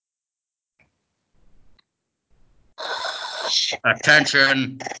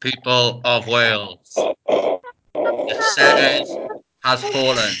Attention, people of Wales. The Senedd has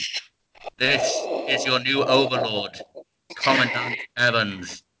fallen. This is your new overlord, Commandant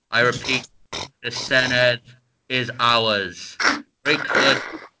Evans. I repeat, the Senedd is ours. Drakeford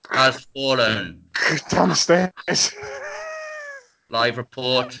has fallen. Downstairs. Live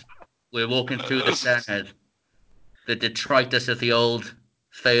report. We're walking through the Senedd, the detritus of the old,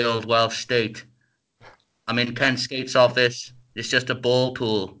 failed Welsh state. I'm in Ken Skate's office. It's just a ball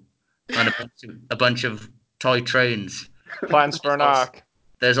pool and a bunch of toy trains. Plans for an arc.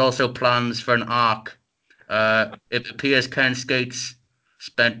 There's also plans for an arc. It appears Ken Skates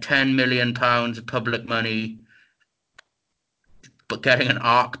spent £10 million of public money but getting an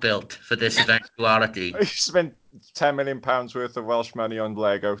arc built for this eventuality. He spent £10 million worth of Welsh money on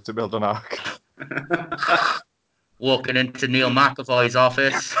Lego to build an arc. Walking into Neil McAvoy's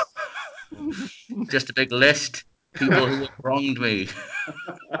office, just a big list. People who have wronged me.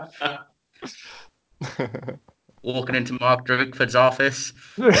 Walking into Mark Drakeford's office.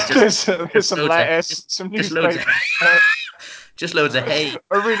 There's some lettuce, some newspaper. Just loads of hay.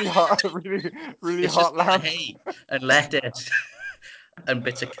 A really hot lamp. Hay and lettuce and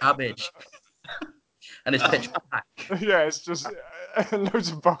bits of cabbage. And it's pitch black. Yeah, it's just loads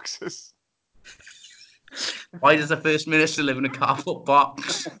of boxes. Why does the First Minister live in a cardboard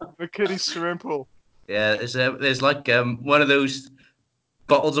box? The kiddie's swimming pool. Yeah, there's like one of those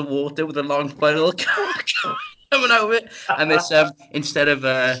bottles of water with a long funnel coming out of it, and this instead of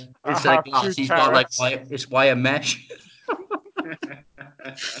glass, he's got like wire mesh.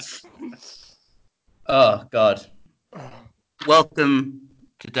 Oh God! Welcome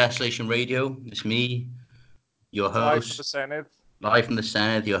to Desolation Radio. It's me, your host, live from the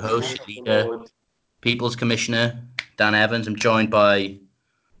Senedd, your host, leader, People's Commissioner Dan Evans. I'm joined by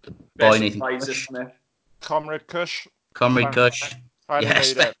the boy Nathan Cush. Comrade Cush. Yeah,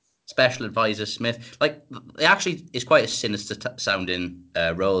 Special Advisor Smith. Like, it actually is quite a sinister sounding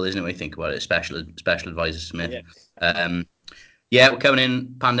role, isn't it, when you think about it? Special Advisor Smith. Yeah, we're coming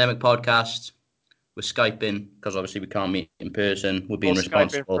in, pandemic podcast. We're Skyping, because obviously we can't meet in person. We're being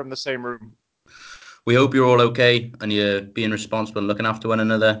responsible. Skyping from the same room. We hope you're all okay and you're being responsible and looking after one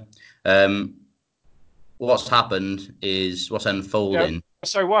another. What's happened is what's unfolding. Yeah,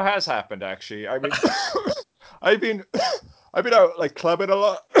 so what has happened, actually? I mean, I've been out like clubbing a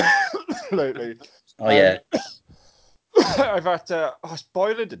lot lately. Oh yeah. I've had to. Oh, it's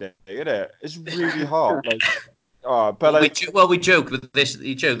boiling today, isn't it? It's really hot. Like, we joke with this.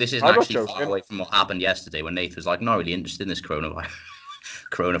 This isn't actually far away from what happened yesterday when Nathan was like, "Not really interested in this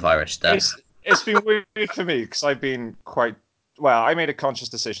coronavirus stuff." It's been weird for me because I've been quite. Well, I made a conscious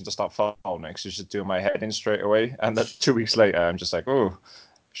decision to stop following because it's just doing my head in straight away, and then 2 weeks later, I'm just like, oh.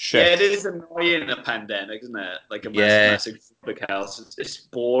 Shit. Yeah, it is annoying, a pandemic, isn't it? Like a massive public health. It's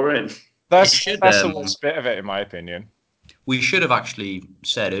boring. That's the worst bit of it, in my opinion. We should have actually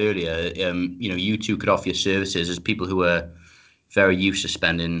said earlier, you two could offer your services as people who are very used to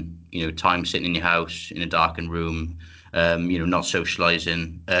spending, time sitting in your house in a darkened room, not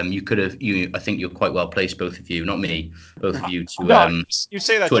socialising. You could have, I think you're quite well placed, both of you, not me, both of you, to you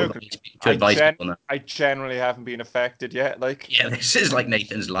say that joke. Advise people on that. I generally haven't been affected yet. Like, yeah, this is like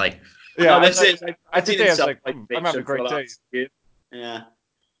Nathan's life. Yeah, no, this is. Today I was like, I'm having a great day. Yeah.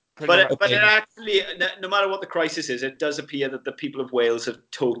 But it actually, no matter what the crisis is, it does appear that the people of Wales have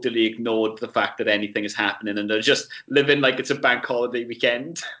totally ignored the fact that anything is happening and they're just living like it's a bank holiday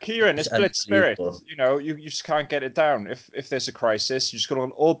weekend. Kieran, it's split spirit. You just can't get it down. If there's a crisis, you just got to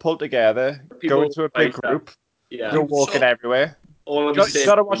all pull together, go into a big group, go walking everywhere. You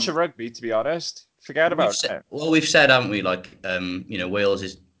got to watch the rugby, to be honest. Forget about it. Well, we've said, haven't we? Like, Wales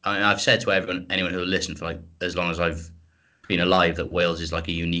is. I've said to anyone who will listen for like as long as I've been alive, that Wales is like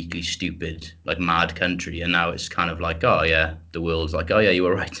a uniquely stupid, like mad country, and now it's kind of like, oh yeah, the world's like, oh yeah, you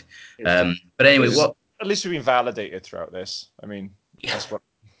were right. But anyway, at least we've been validated throughout this. I mean, that's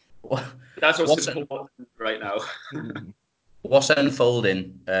what's important right now. What's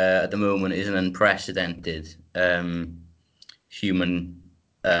unfolding at the moment is an unprecedented human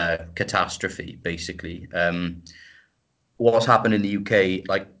catastrophe, basically. What's happened in the UK,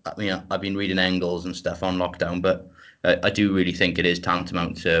 like, I mean, I've been reading Engels and stuff on lockdown, but I do really think it is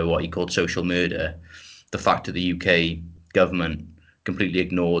tantamount to what he called social murder. The fact that the UK government completely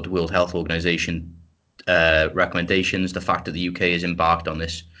ignored World Health Organization recommendations, the fact that the UK has embarked on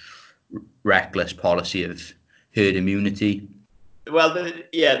this reckless policy of herd immunity. Well,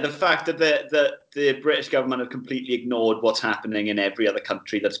 the fact that the British government have completely ignored what's happening in every other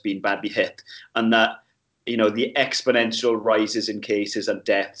country that's been badly hit, and that the exponential rises in cases and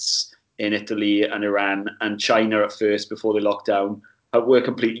deaths in Italy and Iran and China at first before they locked down were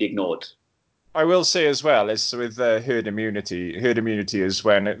completely ignored. I will say as well, is with herd immunity. Herd immunity is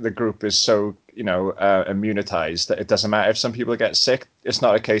when the group is so, immunized that it doesn't matter if some people get sick. It's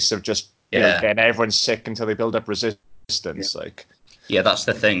not a case of just getting everyone sick until they build up resistance. Yeah, that's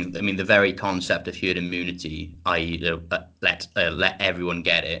the thing. I mean, the very concept of herd immunity, i.e., let everyone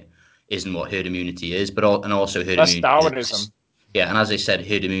get it, isn't what herd immunity is. But also herd that's immunity. Darwinism. And as I said,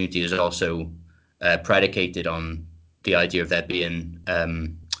 herd immunity is also predicated on the idea of there being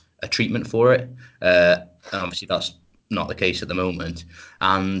a treatment for it. And obviously, that's not the case at the moment.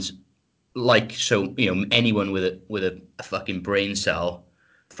 And anyone with a fucking brain cell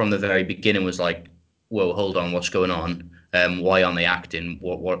from the very beginning was like, whoa, hold on, what's going on? Why aren't they acting?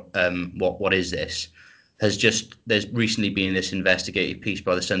 What is this? There's recently been this investigative piece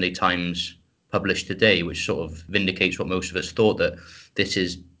by the Sunday Times published today, which sort of vindicates what most of us thought, that this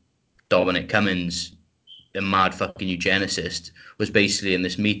is Dominic Cummings, a mad fucking eugenicist, was basically in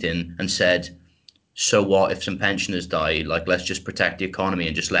this meeting and said, so what if some pensioners die? Like, let's just protect the economy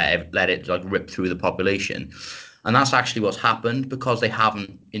and just let it like rip through the population. And that's actually what's happened, because they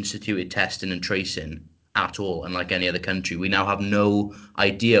haven't instituted testing and tracing at all. And like any other country, we now have no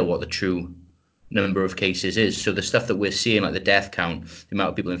idea what the true number of cases is. So the stuff that we're seeing, like the death count, the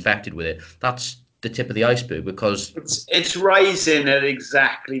amount of people infected with it, that's the tip of the iceberg, because it's rising at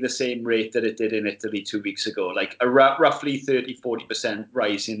exactly the same rate that it did in Italy 2 weeks ago, like a roughly 30-40%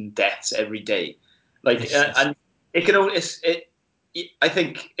 rise in deaths every day. And it can only I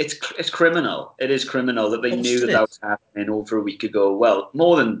think it's criminal. It is criminal that they knew that was happening over a week ago. Well,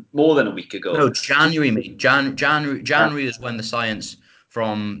 more than a week ago. No, January, mate. January is when the science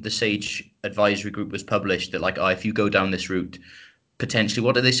from the SAGE advisory group was published, that if you go down this route, potentially,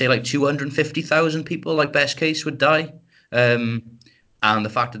 what did they say, like 250,000 people, like best case, would die. And the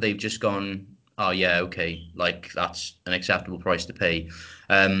fact that they've just gone, oh yeah, okay, like that's an acceptable price to pay.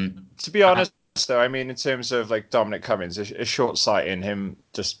 To be honest, though, I mean, in terms of like Dominic Cummings, a short sight in him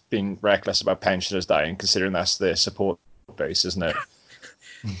just being reckless about pensioners dying, considering that's their support base, isn't it?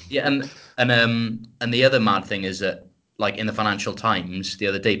 Yeah, and the other mad thing is that, like, in the Financial Times the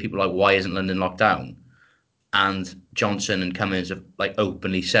other day, people were like, why isn't London locked down? And Johnson and Cummings have like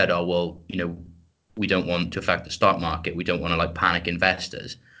openly said, oh well, we don't want to affect the stock market, we don't want to like panic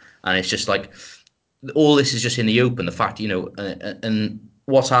investors. And it's just like, all this is just in the open. The fact, and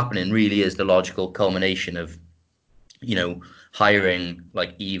what's happening really is the logical culmination of, hiring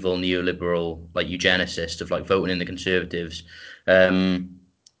like evil neoliberal like eugenicists, of like voting in the Conservatives, and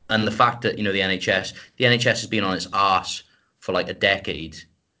the fact that, the NHS has been on its arse for like a decade.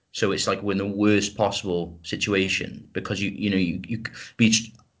 So it's like we're in the worst possible situation, because you'd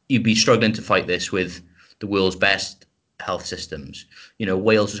be struggling to fight this with the world's best health systems.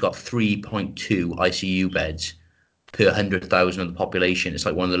 Wales has got 3.2 ICU beds per 100,000 of the population. It's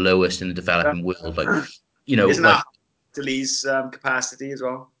like one of the lowest in the developing world. Like, isn't that Italy's capacity as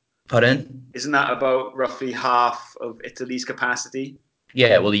well? Pardon? Isn't that about roughly half of Italy's capacity?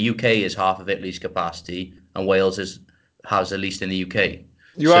 Yeah, well, the UK is half of Italy's capacity, and Wales has the least in the UK.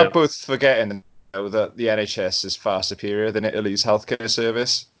 You are both forgetting that the NHS is far superior than Italy's healthcare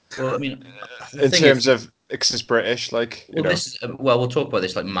service. Well, I mean, in terms of, because it's British, like, we'll talk about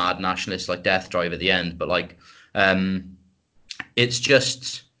this like mad nationalist like death drive at the end, but like, it's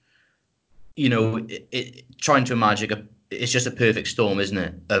just, trying to imagine it's just a perfect storm, isn't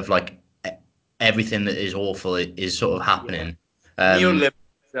it? Of like everything that is awful is sort of happening. Yeah.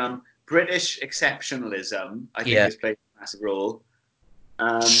 Neoliberalism, British exceptionalism, I think, has played a massive role.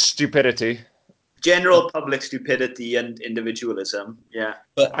 Stupidity. General public stupidity and individualism. Yeah.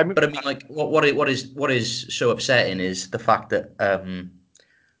 But I mean, like, what is so upsetting is the fact that,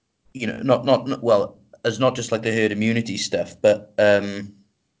 not well, as not just like the herd immunity stuff, but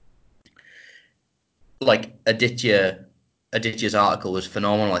like Aditya's article was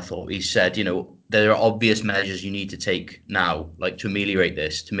phenomenal. I thought he said, there are obvious measures you need to take now, like to ameliorate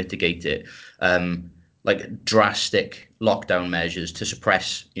this, to mitigate it, like drastic lockdown measures to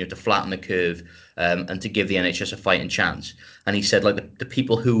suppress, to flatten the curve, and to give the NHS a fighting chance. And he said, like, the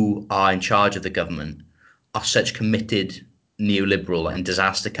people who are in charge of the government are such committed neoliberal and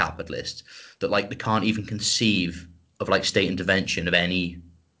disaster capitalists that, like, they can't even conceive of like state intervention of any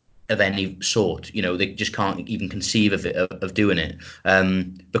sort. They just can't even conceive of doing it,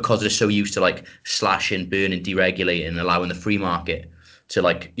 because they're so used to like slashing, burning, deregulating, and allowing the free market to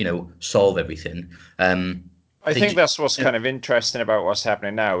like solve everything. I think that's what's kind of interesting about what's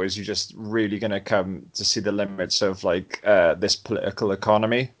happening now, is you're just really going to come to see the limits of like this political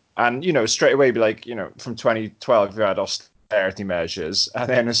economy. And straight away be like, from 2012 you had austerity measures, and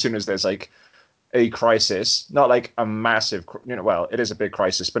then as soon as there's like a crisis, not like a massive, well, it is a big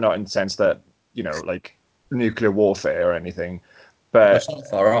crisis, but not in the sense that, like nuclear warfare or anything. But it's not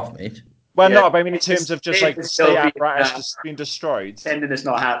far off, mate. Well, no, but I mean in terms of just like state apparatus just being destroyed. Pretending it's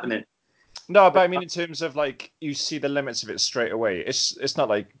not happening. No, but I mean in terms of like you see the limits of it straight away. It's not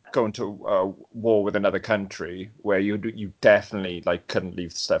like going to a war with another country where you definitely like couldn't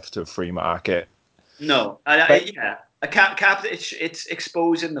leave stuff to a free market. No, it's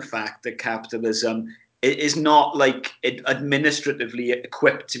exposing the fact that capitalism is not like administratively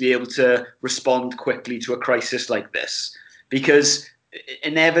equipped to be able to respond quickly to a crisis like this, because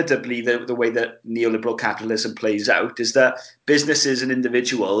inevitably the way that neoliberal capitalism plays out is that businesses and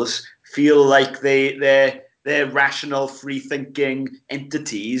individuals feel like they're rational, free-thinking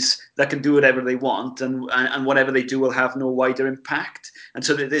entities that can do whatever they want, and whatever they do will have no wider impact. And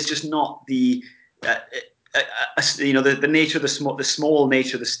so there's just not the the nature of the small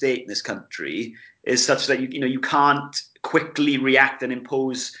nature of the state in this country is such that you can't quickly react and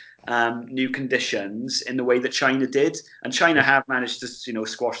impose new conditions in the way that China did, and China have managed to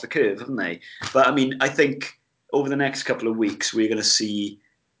squash the curve, haven't they? But I mean, I think over the next couple of weeks we're going to see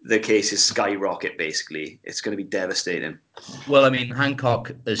the cases skyrocket. Basically, it's going to be devastating. Well, I mean,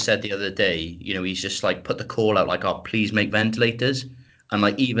 Hancock has said the other day, he's just like put the call out like, "Oh, please make ventilators." And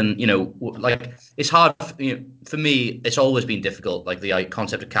like even like it's hard for me. It's always been difficult, like the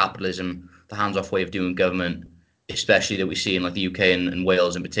concept of capitalism, the hands-off way of doing government, especially that we see in like the UK and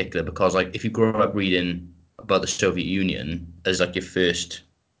Wales in particular, because like if you grow up reading about the Soviet Union as like your first,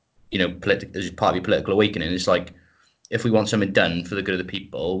 as part of your political awakening, it's like if we want something done for the good of the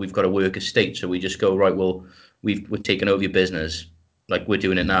people, we've got to work as state. So we just go, right, well, we've taken over your business, like we're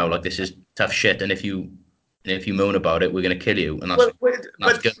doing it now, like this is tough shit, and if you moan about it, we're going to kill you, and that's good.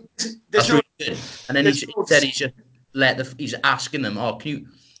 That's really good. And then he said he's just he's asking them, "Oh, do you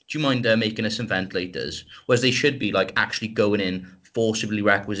mind making us some ventilators?" Whereas they should be like actually going in, forcibly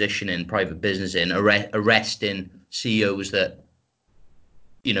requisitioning private business arresting CEOs that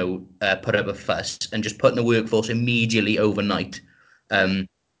put up a fuss, and just putting the workforce immediately overnight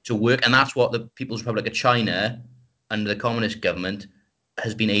to work. And that's what the People's Republic of China under the communist government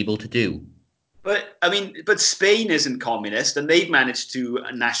has been able to do. But I mean, Spain isn't communist, and they've managed to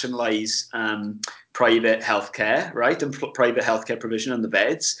nationalize private healthcare, right, and private healthcare provision on the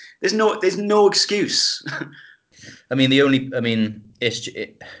beds. There's no excuse. I mean,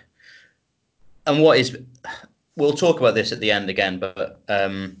 and what is, we'll talk about this at the end again, but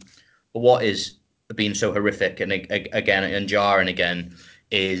what is being so horrific and again and jarring again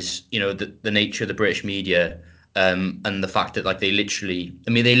is the nature of the British media. And the fact that like they literally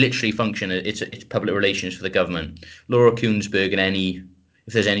function. It's public relations for the government. Laura Kuenssberg and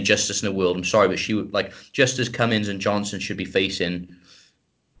if there's any justice in the world, I'm sorry, but she would like just as Cummings and Johnson should be facing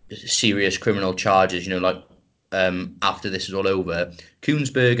serious criminal charges. After this is all over,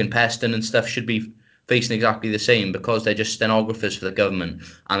 Kuenssberg and Peston and stuff should be facing exactly the same, because they're just stenographers for the government,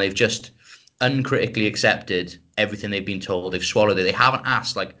 and they've just uncritically accepted everything they've been told. They've swallowed it. They haven't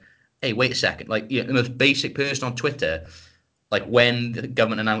asked like, hey, wait a second, like the most basic person on Twitter, like when the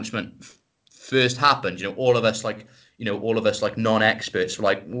government announcement first happened, all of us like non-experts were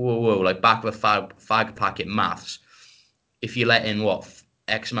like, whoa, like back of a fag packet maths. If you let in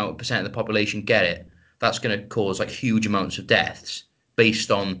X amount of percent of the population get it, that's going to cause like huge amounts of deaths based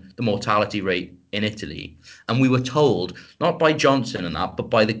on the mortality rate in Italy. And we were told, not by Johnson and that,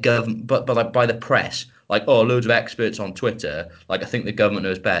 but by the government, but by the press, like, oh, loads of experts on Twitter, like, I think the government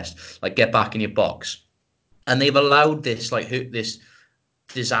knows best, like, get back in your box. And they've allowed this this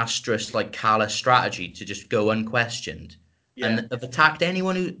disastrous, like, callous strategy to just go unquestioned. Yeah. And have attacked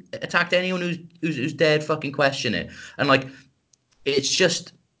anyone who's dared fucking question it. And like, it's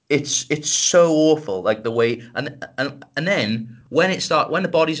just it's so awful, like the way, and then when the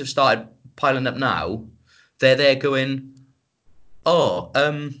bodies have started piling up now, they're there going, oh,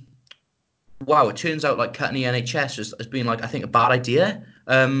 wow, it turns out like cutting the NHS has been like, I think, a bad idea.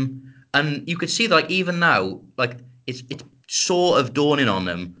 And you could see like even now, like it's sort of dawning on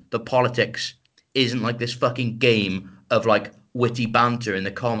them that politics isn't like this fucking game of like witty banter in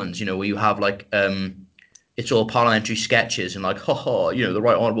the Commons, where you have like it's all parliamentary sketches and like, the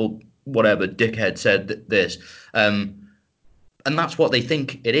right honourable whatever dickhead said this. And that's what they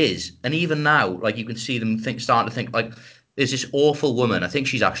think it is. And even now, like you can see them starting to think like, there's this awful woman, I think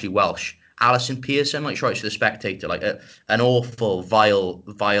she's actually Welsh, Alison Pearson, like she writes for The Spectator, like an awful,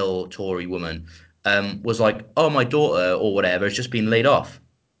 vile Tory woman, was like, oh, my daughter or whatever has just been laid off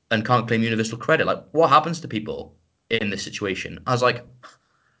and can't claim universal credit. Like, what happens to people in this situation? I was like,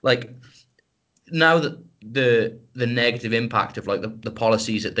 now that the negative impact of like the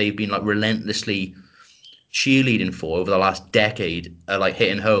policies that they've been like relentlessly cheerleading for over the last decade are like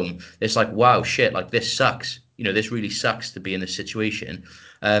hitting home. It's like, wow, shit, like this sucks. This really sucks to be in this situation.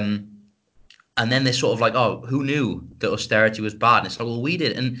 And then they're sort of like, oh, who knew that austerity was bad? And it's like, well, we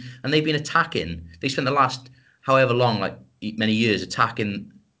did. And they've been attacking. They spent the last however long, like many years,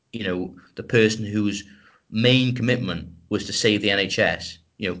 attacking, the person whose main commitment was to save the NHS,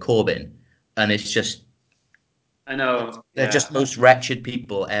 Corbyn. And it's just, I know. They're just most wretched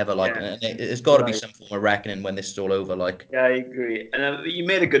people ever. Like, and there's got to be some form of reckoning when this is all over. Like, yeah, I agree. And you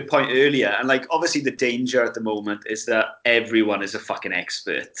made a good point earlier. And like, obviously, the danger at the moment is that everyone is a fucking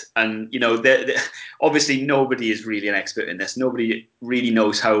expert. And obviously, nobody is really an expert in this. Nobody really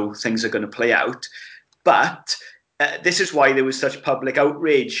knows how things are going to play out. But this is why there was such public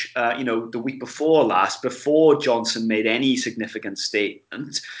outrage, the week before last, before Johnson made any significant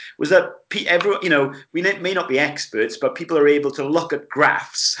statement, was that everyone, we may not be experts, but people are able to look at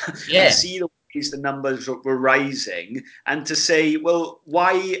graphs and see the ways the numbers were rising, and to say, well,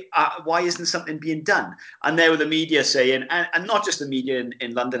 why isn't something being done? And there were the media saying, and not just the media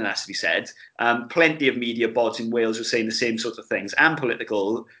in London, it has to be said, plenty of media bods in Wales were saying the same sort of things, and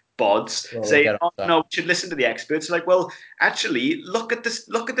political bods say, oh, no, we should listen to the experts. Like, well, actually, look at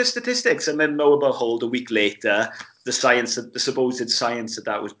the statistics. And then lo and behold, a week later, the supposed science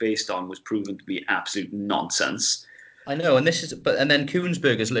that was based on was proven to be absolute nonsense. I know, and then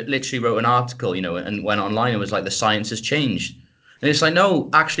Koonsberg literally wrote an article, and went online and was like, the science has changed. And it's like,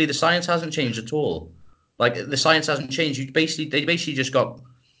 no, actually, the science hasn't changed at all. Like, the science hasn't changed. They basically just got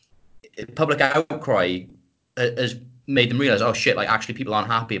public outcry has made them realize, oh shit, like actually people aren't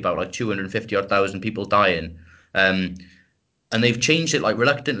happy about like 250,000 people dying. And they've changed it like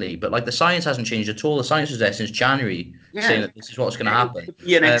reluctantly, but like the science hasn't changed at all. The science was there since January, saying that this is what's going to happen. It could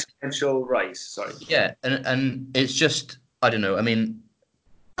be an exponential rise. Sorry. Yeah, and it's just, I don't know. I mean,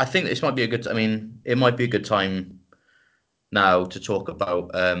 I think this might be it might be a good time now to talk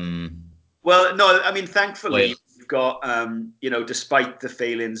about. Well, no, I mean, thankfully we've got, despite the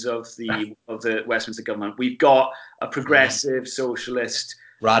failings of the Westminster government, we've got a progressive, socialist,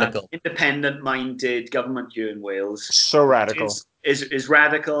 radical, independent-minded government here in Wales. So radical. Is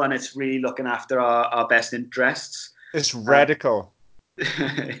radical, and it's really looking after our best interests. It's radical.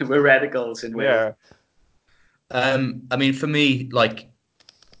 We're radicals in Wales. Yeah. I mean, for me, like,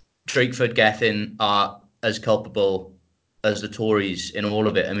 Drakeford, Gethin are as culpable as the Tories in all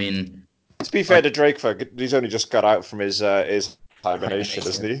of it. I mean, to be fair to Drakeford, he's only just got out from his hibernation,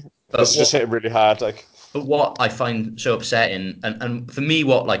 isn't he? This just hit him really hard. Like, but what I find so upsetting, and for me,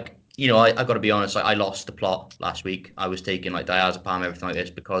 what like, I got to be honest, I lost the plot last week. I was taking like diazepam, everything like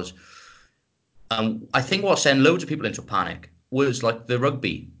this, because I think what sent loads of people into a panic was like the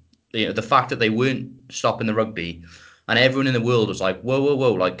rugby. The fact that they weren't stopping the rugby, and everyone in the world was like, whoa, whoa,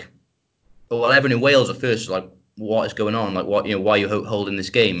 whoa, like, well, everyone in Wales at first was like, what is going on? Like, what, why are you holding this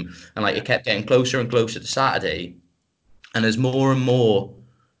game? And like, it kept getting closer and closer to Saturday, and there's more and more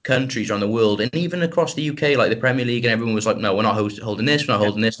countries around the world, and even across the UK, like the Premier League, and everyone was like, no, we're not holding this, we're not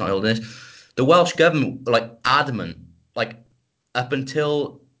holding this, not holding this. The Welsh government were like adamant, like up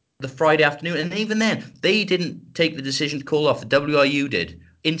until the Friday afternoon, and even then, they didn't take the decision to call off. The WRU did.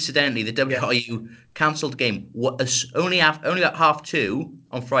 Incidentally, the WRU cancelled the game only at 2:30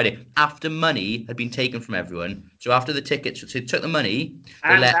 on Friday, after money had been taken from everyone. So after the tickets, so they took the money,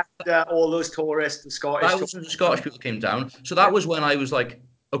 and after all those tourists, the Scottish thousands of Scottish people came down. So that was when I was like,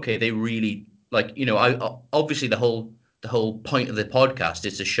 okay, they really like, I obviously the whole point of the podcast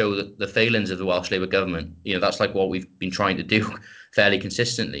is to show that the failings of the Welsh Labour government. That's like what we've been trying to do fairly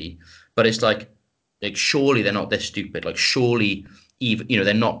consistently. But it's like surely they're not this stupid. Like surely even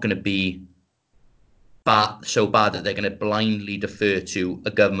they're not going to be so bad that they're going to blindly defer to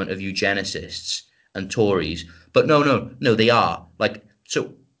a government of eugenicists and Tories. But no, they are like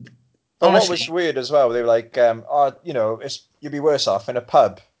so. But honestly, what was weird as well, they were like, you'd be worse off in a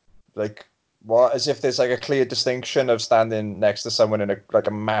pub. Like, what? As if there's like a clear distinction of standing next to someone in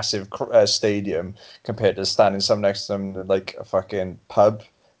a massive stadium compared to standing next to them in like a fucking pub.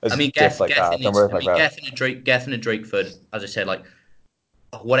 I mean, Gethin and Drakeford, as I said, like,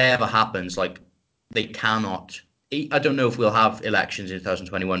 whatever happens, like, they cannot. I don't know if we'll have elections in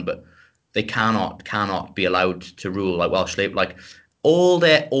 2021, but they cannot be allowed to rule like Welsh Labour. Like, all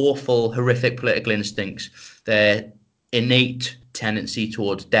their awful, horrific political instincts, their innate tendency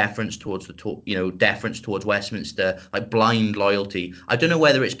towards deference towards deference towards Westminster, like blind loyalty. I don't know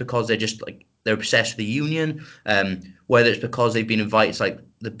whether it's because they're obsessed with the union, whether it's because they've been invited to like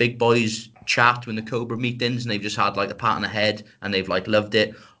the big boys chat when the Cobra meetings and they've just had like a pat on the head and they've like loved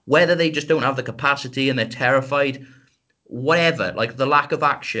it, whether they just don't have the capacity and they're terrified, whatever. Like the lack of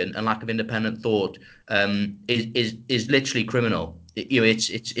action and lack of independent thought is literally criminal.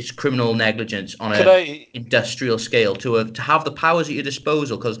 It's criminal negligence on an industrial scale to have the powers at your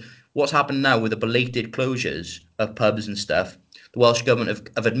disposal. Because what's happened now with the belated closures of pubs and stuff, the Welsh government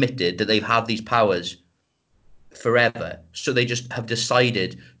have admitted that they've had these powers forever, so they just have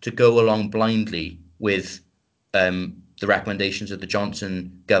decided to go along blindly with the recommendations of the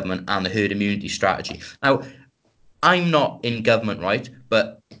Johnson government and the herd immunity strategy. Now, I'm not in government, right?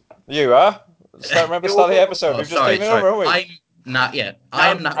 But you are. Remember the start of the episode. We've just taken over, haven't we? I'm not yet.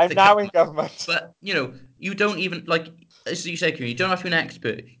 I'm now in government. But you don't even as you say, you don't have to be an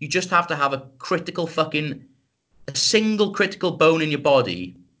expert. You just have to have a single critical bone in your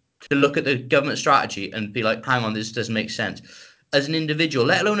body to look at the government strategy and be like, hang on, this doesn't make sense. As an individual,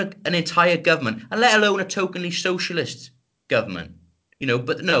 let alone an entire government, and let alone a tokenly socialist government.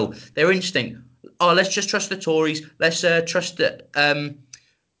 But no, their instinct, let's just trust the Tories, let's trust the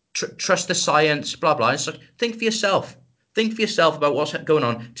science, blah, blah. It's like, think for yourself. Think for yourself about what's going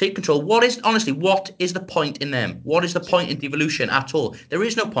on. Take control. What is the point in them? What is the point in devolution at all? There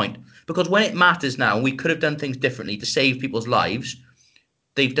is no point. Because when it matters now, we could have done things differently to save people's lives.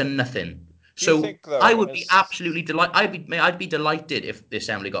 They've done nothing. So I would be absolutely delighted. I'd be delighted if the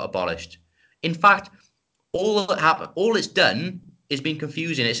assembly got abolished. In fact, all it's done is been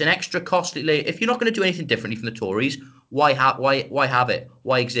confusing. It's an extra costly layer. If you're not going to do anything differently from the Tories, why have it?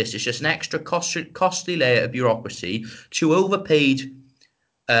 Why exist? It's just an extra costly layer of bureaucracy to overpaid,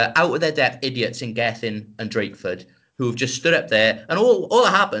 out of their depth idiots in Gethin and Drakeford who have just stood up there, and all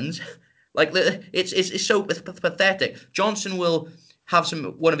that happens, it's so pathetic. Johnson will have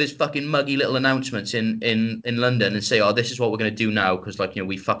one of his fucking muggy little announcements in London and say, "Oh, this is what we're going to do now because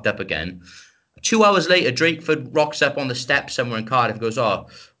we fucked up again." 2 hours later, Drakeford rocks up on the steps somewhere in Cardiff and goes, "Oh,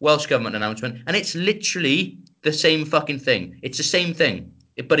 Welsh government announcement," and it's literally the same fucking thing. It's the same thing,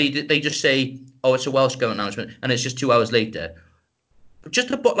 but they just say, "Oh, it's a Welsh government announcement," and it's just 2 hours later.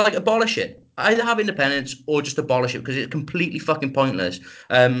 Just abolish it. Either have independence or just abolish it because it's completely fucking pointless.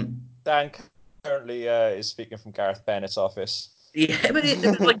 Dan currently is speaking from Gareth Bennett's office. Yeah, but do you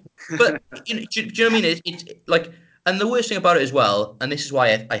know what I mean? It's like, and the worst thing about it as well, and this is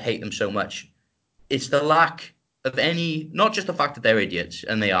why I hate them so much, it's the lack of not just the fact that they're idiots,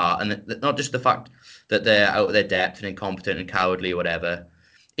 and they are, and not just the fact that they're out of their depth and incompetent and cowardly or whatever.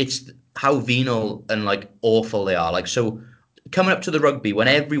 It's how venal and awful they are. So coming up to the rugby when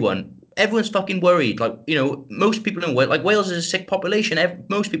everyone's fucking worried. Most people in Wales, Wales is a sick population.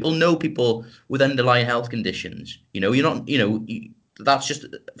 Most people know people with underlying health conditions. You're not, that's just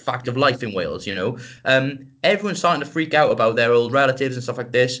a fact of life in Wales, Everyone's starting to freak out about their old relatives and stuff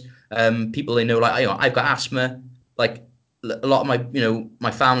like this. People they know, I've got asthma, a lot of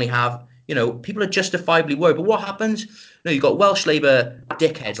my family have, people are justifiably worried. But what happens? You've got Welsh Labour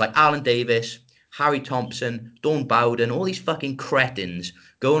dickheads like Alan Davis, Harry Thompson, Dawn Bowden, all these fucking cretins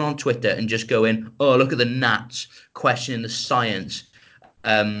going on Twitter and just going, "Oh, look at the Nats questioning the science."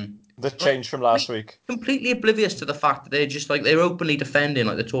 The change from last week. Completely oblivious to the fact that they're just they're openly defending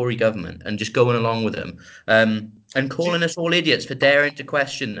the Tory government and just going along with them, and calling us all idiots for daring to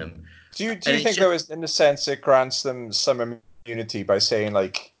question them. Do you think though, in a sense, it grants them some immunity by saying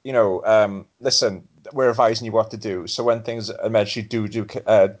listen, we're advising you what to do. So when things eventually do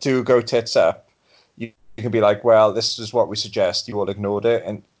go tits up, you can be like, well, this is what we suggest. You all ignored it,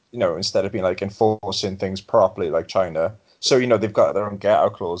 and instead of being enforcing things properly like China. So they've got their own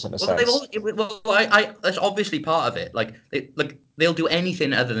get-out clause in a sense. That's obviously part of it. They'll do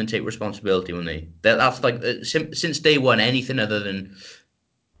anything other than take responsibility, won't they? That's since day one, anything other than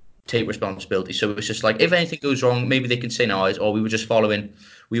take responsibility. So it's just if anything goes wrong, maybe they can say no, or we were just following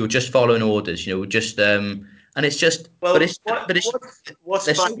orders. And it's just. Well,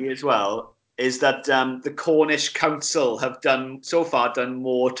 what's funny as well is that the Cornish Council have done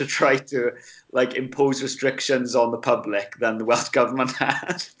more to try to impose restrictions on the public than the Welsh government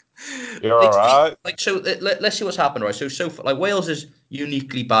has. You're all right. Let's see what's happened, right? So Wales is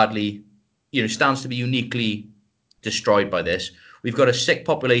uniquely badly, stands to be uniquely destroyed by this. We've got a sick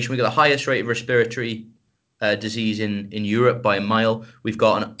population. We've got the highest rate of respiratory disease in Europe by a mile. We've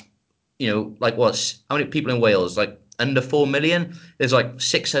got how many people in Wales? Under 4 million. There's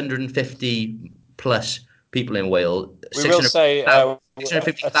 650 plus people in Wales. We will say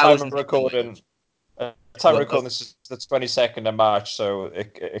 650,000 recording. Time recording this is the 22nd of March, so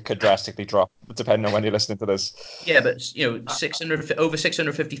it could drastically drop depending on when you're listening to this. Yeah, but over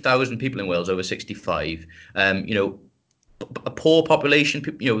 650,000 people in Wales over 65. A poor population.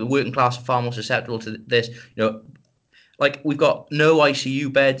 The working class are far more susceptible to this. like we've got no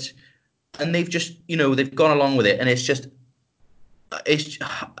ICU beds, and they've just they've gone along with it, and it's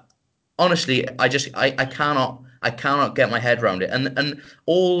honestly I cannot get my head around it, and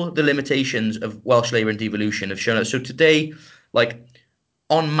all the limitations of Welsh Labour and devolution have shown us. So today, like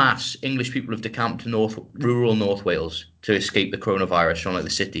en masse, English people have decamped to rural North Wales to escape the coronavirus from like the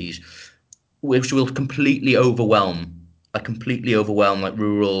cities, which will completely overwhelm like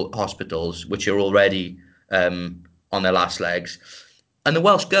rural hospitals, which are already on their last legs. And the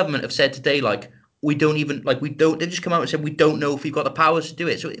Welsh government have said today, like, they just come out and said, we don't know if we've got the powers to do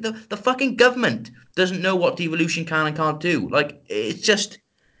it. So the fucking government doesn't know what devolution can and can't do. Like, it's just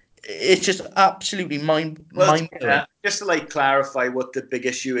absolutely mind blowing. Just to like clarify what the big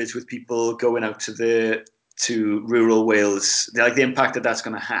issue is with people going out to rural Wales, like the impact that's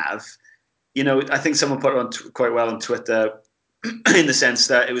going to have. I think someone put it on quite well on Twitter, in the sense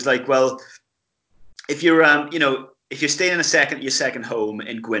that it was like, well, if you're if you're staying in your second home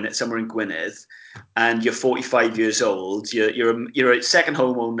in Gwynedd, somewhere in Gwynedd, and you're 45 years old, you're a second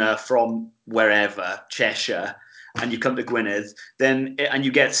homeowner from wherever, Cheshire, and you come to Gwynedd, and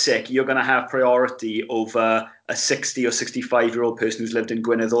you get sick, you're going to have priority over a 60 or 65-year-old person who's lived in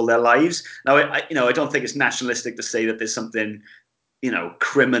Gwynedd all their lives. Now, I don't think it's nationalistic to say that there's something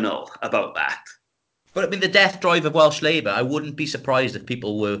criminal about that. But I mean, the death drive of Welsh Labour, I wouldn't be surprised if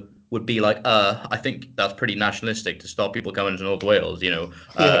people would be like, I think that's pretty nationalistic to stop people coming to North Wales. We're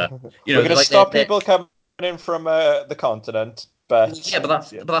going to stop people coming in from the continent. But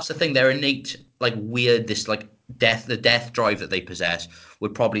that's the thing. Their innate, like, weird, this like the death drive that they possess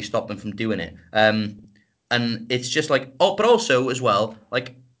would probably stop them from doing it. And it's just like, but also as well,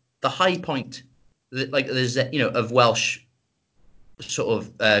 like the high point, like there's of Welsh sort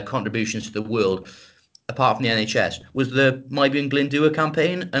of contributions to the world, apart from the NHS, was the My Being Glyndŵr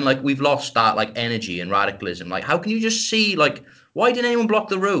campaign, and like we've lost that like energy and radicalism. Like, how can you just see, like, why didn't anyone block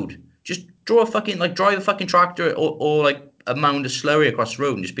the road? Just drive a fucking tractor or like a mound of slurry across the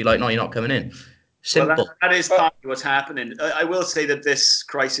road and just be like, no, you're not coming in. Simple. Well, that is partly what's happening. I will say that this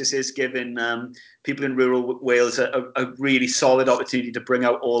crisis is giving people in rural Wales a really solid opportunity to bring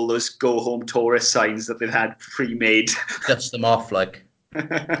out all those go home tourist signs that they've had pre-made. Dust them off, like.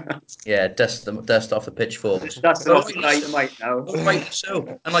 Yeah, dust off the pitchforks. Dust them off the dynamite now. Right,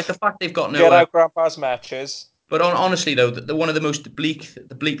 so, and like the fact they've got no. Get out Grandpa's matches. But honestly, though, one of the most bleak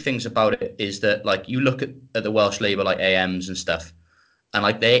things about it is that, like, you look at the Welsh Labour like AMs and stuff, and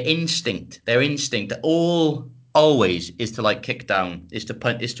like their instinct always is to like kick down, is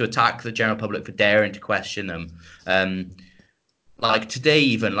to attack the general public for daring to question them. Like today,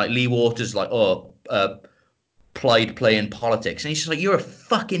 even like Lee Waters, like, play in politics, and he's just like, you're a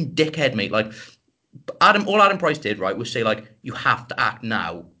fucking dickhead, mate. Like, all Adam Price did, right, was say, like, you have to act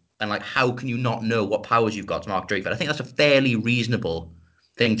now, and like, how can you not know what powers you've got to Mark Drakeford? I think that's a fairly reasonable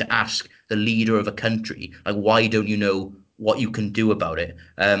thing to ask the leader of a country. Like, why don't you know what you can do about it?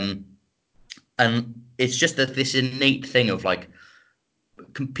 And it's just that this innate thing of like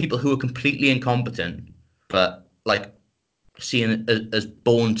people who are completely incompetent, but like seen as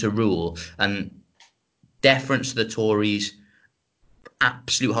born to rule, and deference to the Tories,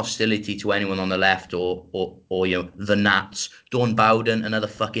 absolute hostility to anyone on the left or the Nats. Dawn Bowden, another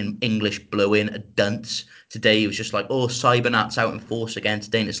fucking English blow-in, a dunce. Today he was just like, cyber Nats out in force again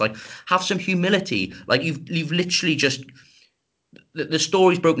today. And it's like, have some humility. Like, you've literally just, the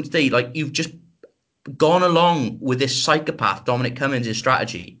story's broken today. Like, you've just gone along with this psychopath Dominic Cummings'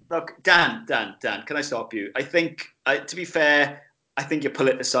 strategy. Look, Dan, can I stop you? I think, to be fair, I think you're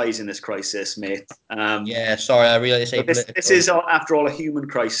politicising this crisis, mate. Yeah, sorry, I really say political. This is, after all, a human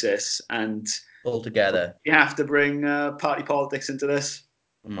crisis, and altogether you have to bring party politics into this.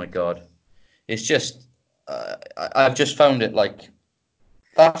 Oh my god, it's just I've just found it like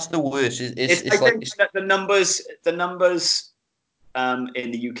that's the worst. I think that the numbers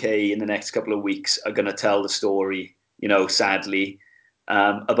in the UK in the next couple of weeks are going to tell the story. Sadly,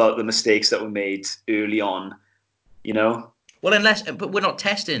 about the mistakes that were made early on. Well, but we're not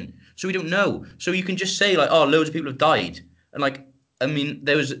testing, so we don't know. So you can just say like, loads of people have died, and like, I mean,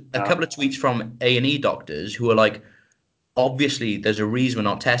 there was a couple of tweets from A&E doctors who are like, obviously there's a reason we're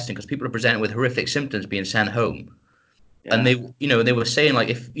not testing because people are presenting with horrific symptoms being sent home, and they were saying like,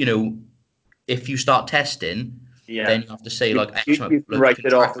 if you start testing, then you have to say like, you can write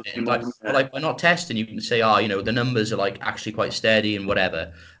it off. But like by not testing, you can say, the numbers are like actually quite steady and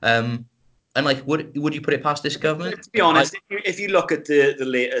whatever. And like, would you put it past this government? To be honest, if you look at the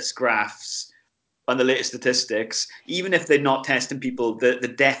latest graphs and the latest statistics, even if they're not testing people,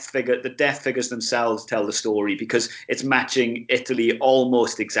 the death figures themselves tell the story because it's matching Italy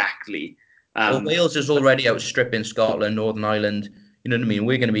almost exactly. Well, Wales is already outstripping Scotland, Northern Ireland. You know what I mean?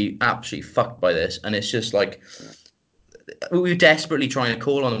 We're going to be absolutely fucked by this, and it's just like we're desperately trying to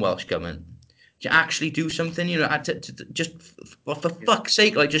call on the Welsh government to actually do something. You know, to just for fuck's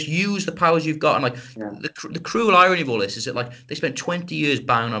sake, like just use the powers you've got. And like the cruel irony of all this is that like they spent 20 years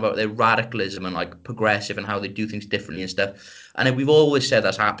banging about their radicalism and like progressive and how they do things differently and stuff. And we've always said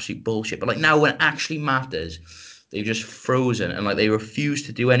that's absolute bullshit. But like now, when it actually matters, they've just frozen and like they refuse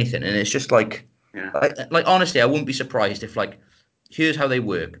to do anything. And it's just like, like honestly, I wouldn't be surprised if like here's how they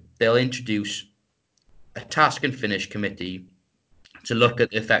work. They'll introduce a task and finish committee to look at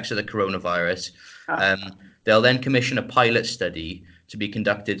the effects of the coronavirus. They'll then commission a pilot study to be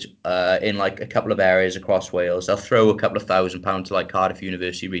conducted in like a couple of areas across Wales. They'll throw a couple of £1,000 to like Cardiff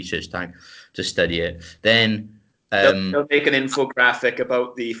University Research Tank to study it. Then they'll make an infographic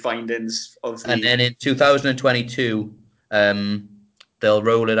about the findings of the. And then in 2022, they'll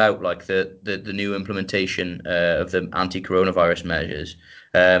roll it out like the new implementation of the anti-coronavirus measures,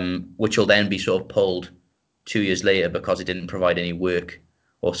 which will then be sort of pulled 2 years later because it didn't provide any work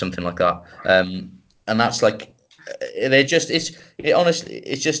or something like that. And that's like honestly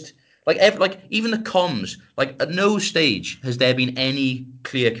it's just like even the comms, like at no stage has there been any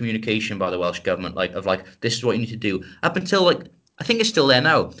clear communication by the Welsh government like of like this is what you need to do up until like I think it's still there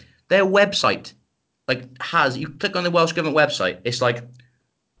now. Their website like has you click on the Welsh government website, it's like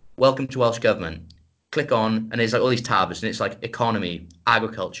welcome to Welsh government. Click on and there's like all these tabs and it's like economy,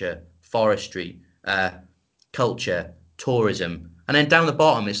 agriculture, forestry, culture, tourism, and then down the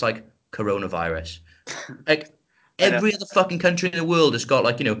bottom it's like coronavirus. Like every other fucking country in the world has got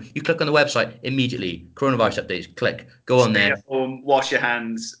like, you know, you click on the website immediately, coronavirus updates, click, go on there. Stay at home, wash your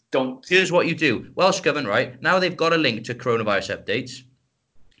hands, don't. Here's what you do. Welsh government, right? Now they've got a link to coronavirus updates.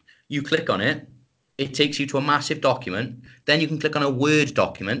 You click on it, it takes you to a massive document. Then you can click on a Word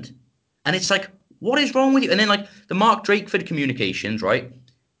document, and it's like, what is wrong with you? And then like the Mark Drakeford communications, right?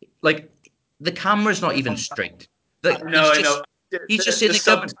 Like the camera's not even straight. Like, I know. He's just in the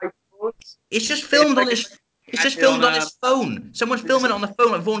government. It's just filmed on his. It's just filmed on his phone. Someone's filming it on the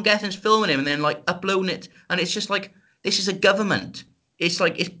phone. Like Vaughan Gething's filming him and then like uploading it, and it's just like this is a government. It's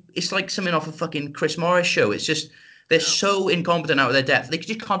like something off a fucking Chris Morris show. It's just they're so incompetent out of their depth. They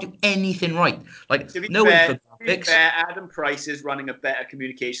just can't do anything right. Like no infographics. Adam Price is running a better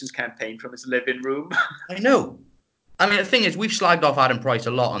communications campaign from his living room. I know. I mean, the thing is, we've slagged off Adam Price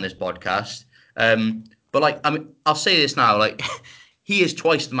a lot on this podcast. But like, I mean, I'll say this now, like. He is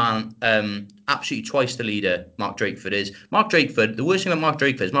twice the man, absolutely twice the leader Mark Drakeford is. Mark Drakeford, the worst thing about Mark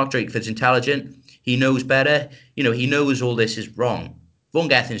Drakeford is Mark Drakeford's intelligent. He knows better. You know, he knows all this is wrong. Vaughan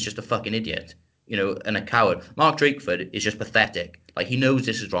Gething's just a fucking idiot, you know, and a coward. Mark Drakeford is just pathetic. Like, he knows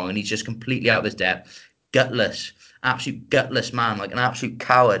this is wrong and he's just completely out of his depth. Gutless, absolute gutless man, like an absolute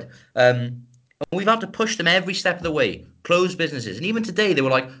coward. And we've had to push them every step of the way. Close businesses. And even today, they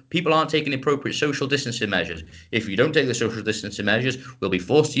were like, people aren't taking the appropriate social distancing measures. If you don't take the social distancing measures, we'll be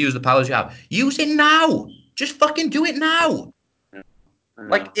forced to use the powers you have. Use it now. Just fucking do it now.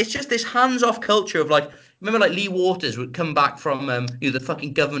 Like, it's just this hands-off culture of like, remember like Lee Waters would come back from, the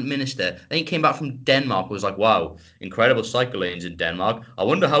fucking government minister. And he came back from Denmark and was like, wow, incredible cycle lanes in Denmark. I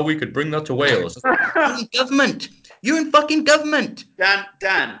wonder how we could bring that to Wales. Government. You're in fucking government.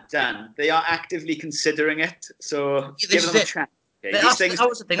 Dan, they are actively considering it. So give them a chance. Okay? That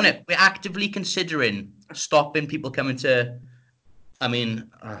was the thing, isn't it? We're actively considering stopping people coming to. I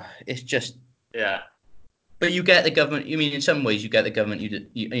mean, it's just. Yeah. But you get the government. I mean, in some ways, you get the government.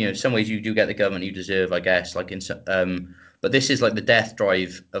 You know, in some ways, you do get the government you deserve, I guess. Like in some. But this is like the death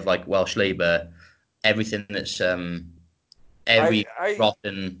drive of like Welsh Labour. Everything that's every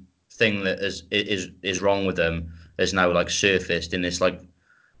rotten thing that is wrong with them is now like surfaced in this like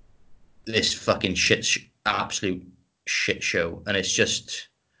this fucking absolute shit show, and it's just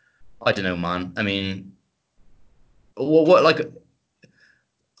I don't know, man. I mean, what like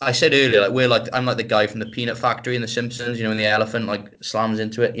I said earlier, like I'm like the guy from the peanut factory in The Simpsons, you know, when the elephant like slams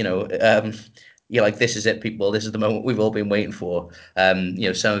into it, you know. You're like, this is it, people. This is the moment we've all been waiting for. You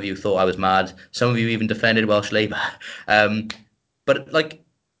know, some of you thought I was mad. Some of you even defended Welsh Labour. But like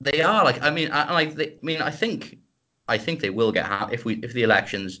they are like, I mean, I think they will get if the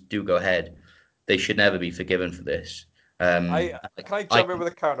elections do go ahead, they should never be forgiven for this. Can I jump in with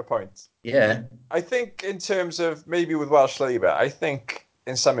a counterpoint? Yeah. I think in terms of maybe with Welsh Labour, I think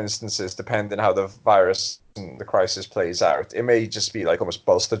in some instances, depending how the virus and the crisis plays out, it may just be like almost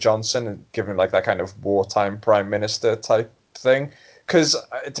bolster Johnson and give him like that kind of wartime prime minister type thing. Because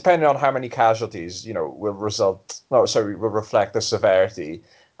depending on how many casualties, you know, will reflect the severity,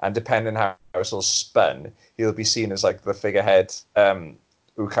 and depending how it's all spun, he'll be seen as like the figurehead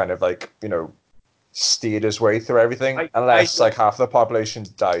who kind of like, steered his way through everything, unless like half the population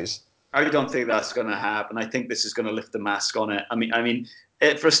dies. I don't think that's going to happen. I think this is going to lift the mask on it. I mean,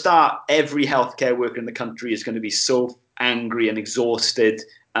 for a start, every healthcare worker in the country is going to be so angry and exhausted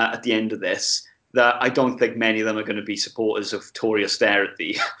at the end of this that I don't think many of them are going to be supporters of Tory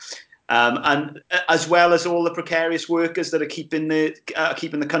austerity. And as well as all the precarious workers that are keeping the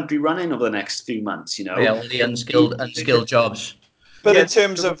country running over the next few months, Yeah, all the unskilled jobs. But in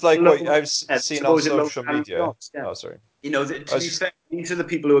terms of like what I've seen on social media, jobs, oh sorry, to be fair, these are the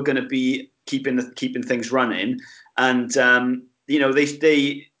people who are going to be keeping things running, and this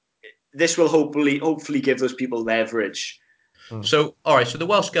will hopefully give those people leverage. So, all right, so the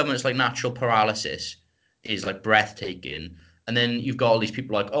Welsh government's like natural paralysis is like breathtaking, and then you've got all these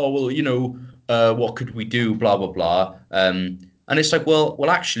people like, oh well, what could we do, blah blah blah, and it's like, well,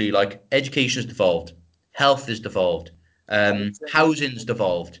 actually, like education's devolved, health is devolved. Housing's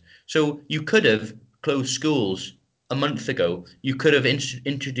devolved. So you could have closed schools a month ago. You could have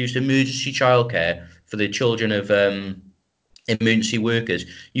introduced emergency childcare for the children of emergency workers.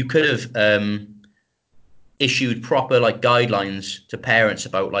 You could have issued proper like guidelines to parents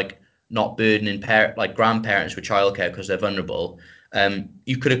about like not burdening like grandparents with childcare because they're vulnerable.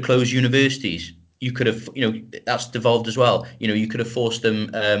 You could have closed universities. You could have, that's devolved as well. You could have forced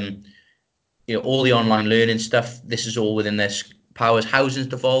them. All the online learning stuff, this is all within their powers. Housing's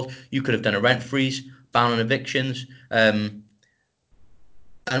devolved. You could have done a rent freeze, ban on evictions. And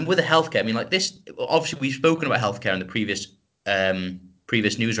with the healthcare, I mean, like this, obviously we've spoken about healthcare in the previous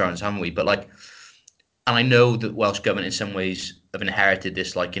news rounds, haven't we? But like, and I know that Welsh government in some ways have inherited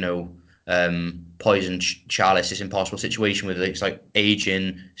this, like, poison chalice, this impossible situation with it's like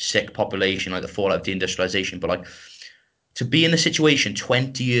aging, sick population, like the fallout of deindustrialization. But like, to be in the situation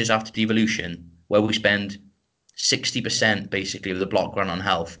 20 years after devolution, where we spend 60% basically of the block grant on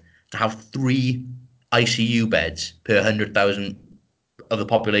health, to have 3 ICU beds per 100,000 of the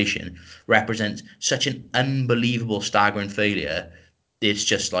population represents such an unbelievable, staggering failure. It's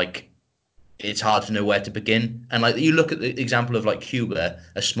just like, it's hard to know where to begin. And like, you look at the example of like Cuba,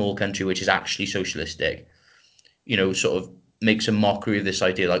 a small country which is actually socialistic, sort of makes a mockery of this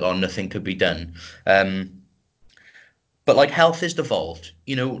idea like, oh, nothing could be done. But like health is devolved,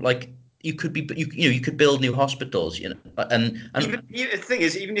 like you could build new hospitals, and the thing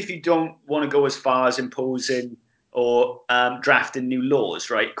is, even if you don't want to go as far as imposing or drafting new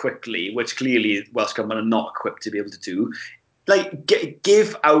laws, right, quickly, which clearly Welsh government are not equipped to be able to do, like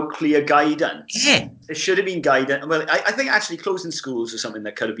give out clear guidance. Yeah. There should have been guidance. Well, I think actually closing schools is something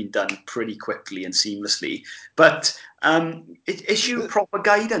that could have been done pretty quickly and seamlessly. But issue proper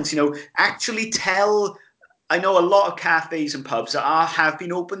guidance. Actually tell. I know a lot of cafes and pubs have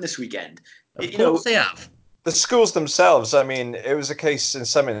been open this weekend. Of course they have. The schools themselves, I mean, it was a case in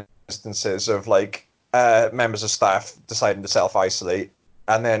some instances of like members of staff deciding to self-isolate,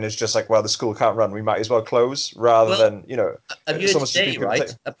 and then it's just like, well, the school can't run, we might as well close, rather than, Have you heard today,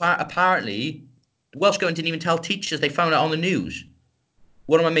 right? Apparently, Welsh government didn't even tell teachers. They found out on the news.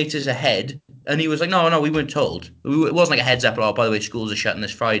 One of my mates is a head, and he was like, no, we weren't told. It wasn't like a heads up, oh, by the way, schools are shutting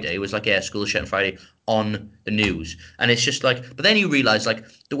this Friday. It was like, yeah, schools are shutting Friday on the news. And it's just like, but then you realise, like,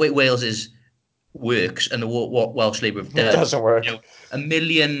 the way Wales works and what Welsh Labour have done. It doesn't work. A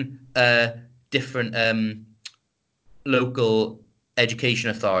million different local education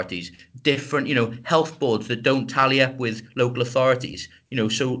authorities, different, health boards that don't tally up with local authorities,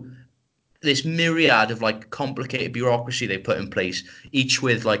 so this myriad of like complicated bureaucracy they put in place, each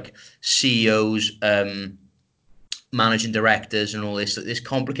with like CEOs, managing directors, and all this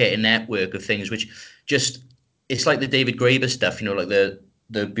complicated network of things, which just, it's like the David Graeber stuff, like the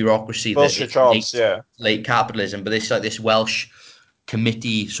bureaucracy bullshit jobs, late capitalism, but it's like this Welsh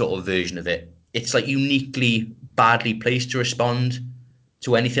committee sort of version of it. It's like uniquely badly placed to respond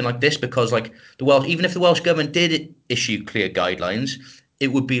to anything like this, because like even if the Welsh government did issue clear guidelines,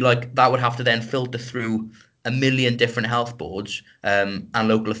 it would be like that would have to then filter through a million different health boards and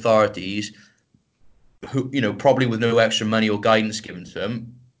local authorities who, probably with no extra money or guidance given to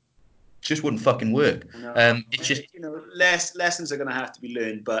them. Just wouldn't fucking work. No. It's just, lessons are going to have to be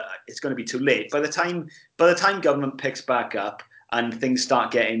learned, but it's going to be too late. By the time government picks back up and things start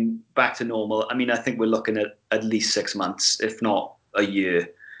getting back to normal, I mean, I think we're looking at least 6 months, if not a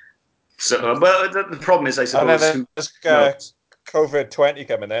year. So, but the problem is, I suppose, and then COVID-20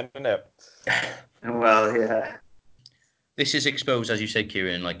 coming in, isn't it? Well, yeah. This is exposed, as you said,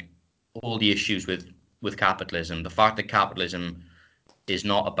 Kieran, like all the issues with capitalism. The fact that capitalism is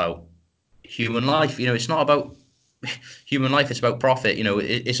not about human life. It's not about human life. It's about profit.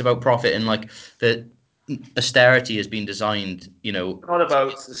 It's about profit, and like the austerity has been designed, you know. It's not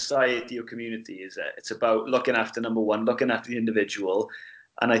about society or community, is it? It's about looking after, number one, looking after the individual.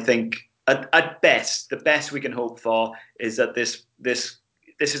 And I think at best, the best we can hope for is that this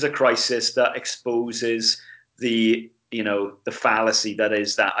is a crisis that exposes the fallacy that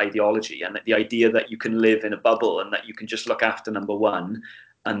is that ideology, and the idea that you can live in a bubble and that you can just look after number one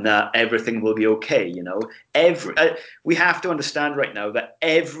and that everything will be okay. We have to understand right now that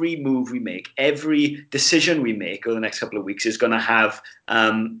every move we make, every decision we make over the next couple of weeks is going to have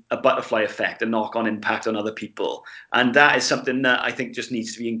a butterfly effect, a knock-on impact on other people. And that is something that I think just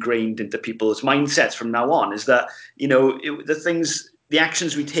needs to be ingrained into people's mindsets from now on, is that, the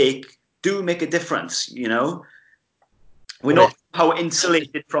actions we take do make a difference. We're not how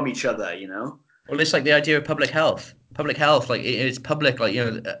insulated from each other, Well, it's like the idea of public health. Public health, like it's public, like,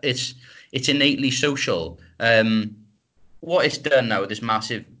 it's innately social. What it's done now with this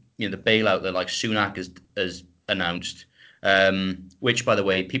massive, the bailout that like Sunak has announced, which, by the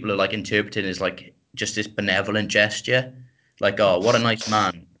way, people are like interpreting as like just this benevolent gesture, like, oh, what a nice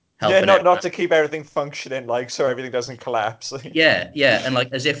man. Yeah, not to keep everything functioning, like, so everything doesn't collapse. Yeah, and like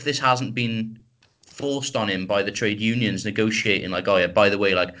as if this hasn't been forced on him by the trade unions negotiating, like, oh yeah, by the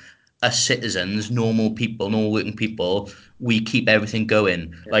way, like, us citizens, normal people, normal working people, we keep everything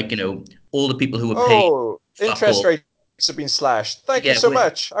going. Yeah. Like, all the people who were paid. Oh, interest rates have been slashed. Thank you so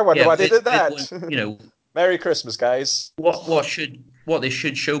much. I wonder why they did that. Merry Christmas, guys. What this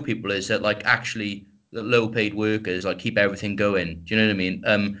should show people is that, like, actually the low paid workers, like, keep everything going. Do you know what I mean?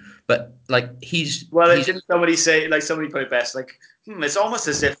 But like didn't somebody say, like, somebody put it best, like, it's almost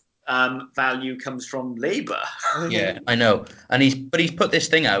as if value comes from labor. Yeah, I know. And he's put this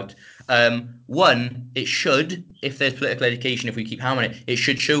thing out. One, it should, if there's political education, if we keep hammering it, it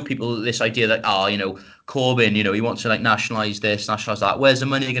should show people this idea that, Corbyn, he wants to like nationalise this, nationalise that. Where's the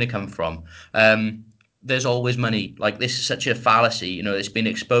money going to come from? There's always money. Like, this is such a fallacy. It's been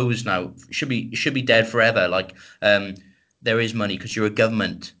exposed now. It should be dead forever. Like, there is money because you're a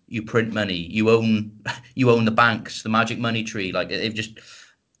government. You print money. You own the banks, the magic money tree. Like, they've just,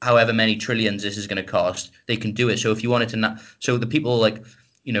 however many trillions this is going to cost, they can do it. So if you wanted to, so the people like,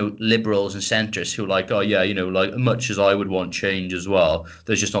 liberals and centrists who are like, oh yeah, like, much as I would want change as well,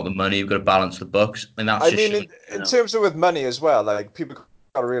 there's just not the money. You've got to balance the books, and that's. In terms of with money as well, like, people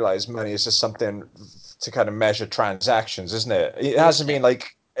got to realize money is just something to kind of measure transactions, isn't it? It hasn't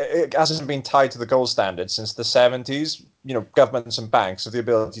been tied to the gold standard since the 70s. Governments and banks have the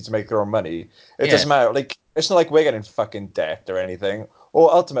ability to make their own money. It doesn't matter. Like, it's not like we're getting fucking debt or anything.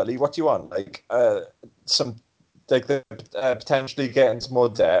 Or ultimately, what do you want? Like, potentially get into more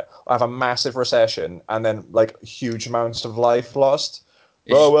debt, or have a massive recession, and then like huge amounts of life lost.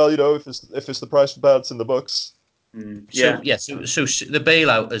 If it's the price for balancing the books. So the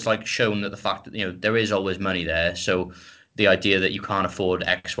bailout has like shown that the fact that there is always money there. So the idea that you can't afford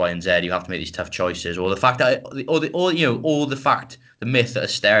X, Y, and Z, you have to make these tough choices, or the fact that, the myth that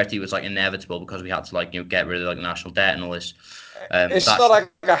austerity was like inevitable because we had to like get rid of like national debt and all this. It's not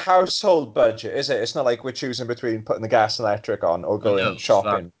like a household budget, is it? It's not like we're choosing between putting the gas and electric on or going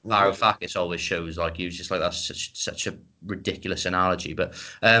shopping. Varoufakis always shows, like, he was just like, that's such a ridiculous analogy. But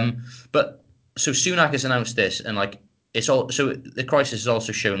so Sunak has announced this, and like, it's all, so the crisis has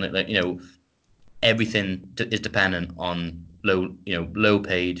also shown that, like, everything is dependent on low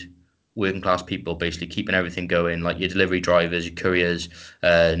paid working class people basically keeping everything going, like your delivery drivers, your couriers,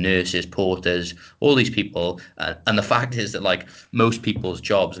 nurses, porters, all these people. And the fact is that, like, most people's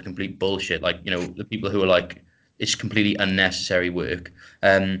jobs are complete bullshit. Like, the people who are like, it's completely unnecessary work.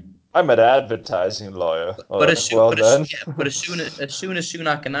 I'm an advertising lawyer. But as soon as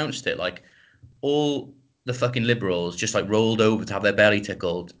Sunak announced it, like, all the fucking liberals just like rolled over to have their belly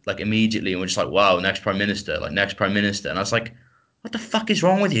tickled like immediately, and were just like, wow, next prime minister. And I was like, what the fuck is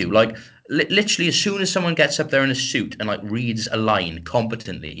wrong with you? Like, literally, as soon as someone gets up there in a suit and like reads a line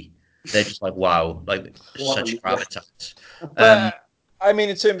competently, they're just like, wow, like, such gravitas. But I mean,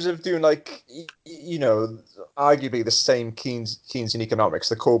 in terms of doing like, arguably the same Keynesian economics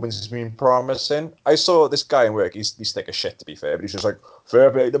that Corbyn's been promising. I saw this guy in work. He's thick as shit, to be fair, but he's just like,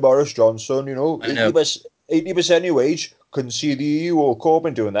 fair play to Boris Johnson. 80% new wage. Couldn't see the EU or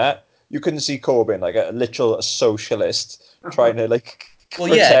Corbyn doing that. You couldn't see Corbyn, like a literal socialist, trying to like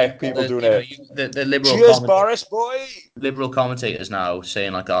protect people doing it. The liberal. Cheers, Boris boy. Liberal commentators now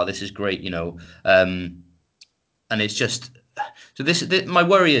saying like, "Oh, this is great," and it's just, so my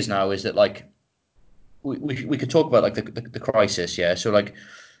worry is now is that, like, we could talk about like the crisis, yeah. So like,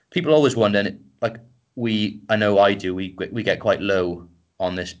 people always wonder, like, I know I do. We get quite low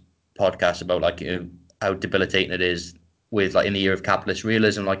on this podcast about like how debilitating it is with, like, in the year of capitalist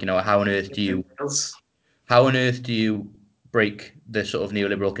realism, like, how on earth do you how on earth do you break the sort of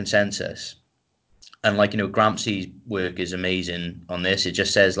neoliberal consensus? And like, Gramsci's work is amazing on this. It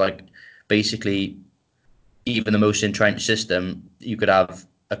just says like, basically, even the most entrenched system, you could have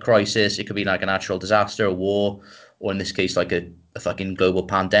a crisis. It could be like a natural disaster, a war, or in this case, like a fucking global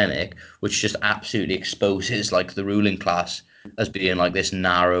pandemic, which just absolutely exposes like the ruling class as being like this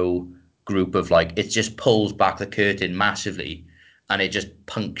narrow group of like, it just pulls back the curtain massively, and it just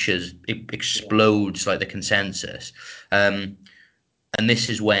punctures, it explodes like the consensus. And this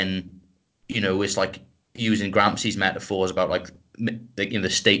is when, it's like using Gramsci's metaphors about like the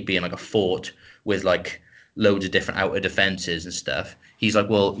state being like a fort with like loads of different outer defenses and stuff. He's like,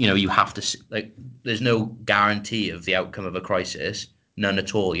 well, you have to like, there's no guarantee of the outcome of a crisis, none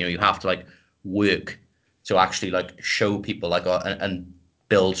at all. You have to like work to actually like show people like and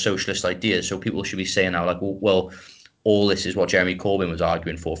build socialist ideas. So people should be saying now like, well, all this is what Jeremy Corbyn was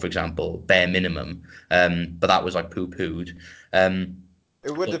arguing for example, bare minimum. But that was like poo-pooed.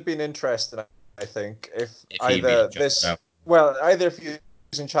 It would have been interesting, I think, if either if he's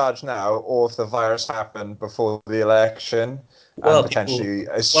in charge now, or if the virus happened before the election, well, and potentially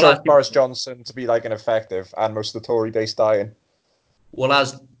showed Boris Johnson to be like ineffective, and most of the Tory base dying. Well,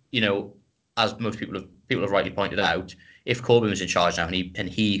 as as most people have rightly pointed out, if Corbyn was in charge now and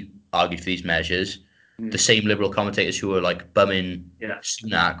he argued for these measures, the same liberal commentators who were like bumming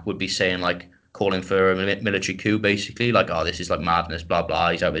Sunak would be saying like, calling for a military coup, basically, like, oh, this is like madness, blah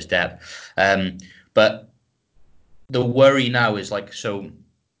blah, he's out of his depth. But the worry now is like, so,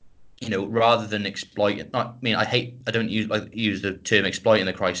 rather than exploiting, I mean, I don't use the term exploiting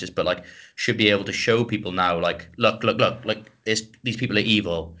the crisis, but like, should be able to show people now, like, look, like, these people are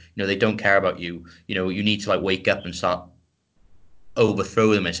evil. They don't care about you. You need to like wake up and start overthrow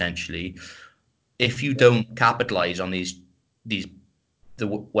them essentially. If you don't capitalize on these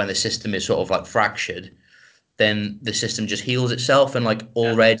when the system is sort of like fractured, then the system just heals itself. And like,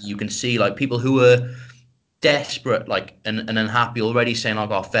 already you can see like people who are desperate, like, and unhappy already saying like,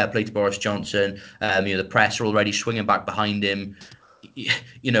 oh, fair play to Boris Johnson. The press are already swinging back behind him.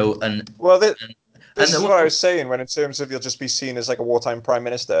 And well, this is what I was saying, when in terms of you'll just be seen as like a wartime prime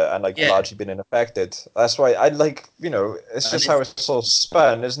minister and like largely been unaffected. That's why I like, it's just how it's sort of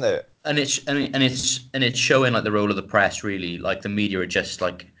spun, isn't it? And it's showing like the role of the press, really. Like, the media are just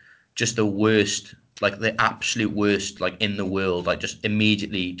the worst, like the absolute worst, like, in the world. Like, just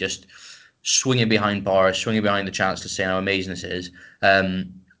immediately just swinging behind Boris, swinging behind the Chancellor, saying how amazing this is.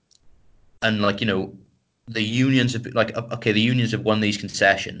 And like, the unions have like, okay, the unions have won these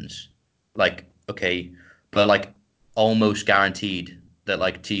concessions, like, okay, but like, almost guaranteed that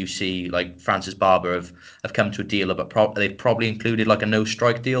like TUC, like Francis Barber, have come to a deal, but they've probably included like a no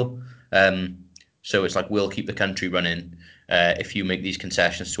strike deal. So it's like, we'll keep the country running if you make these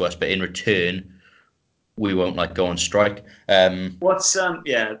concessions to us, but in return, we won't like go on strike. That's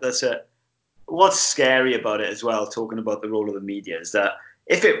it. What's scary about it as well, talking about the role of the media, is that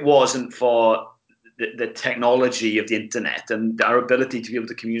if it wasn't for the technology of the internet and our ability to be able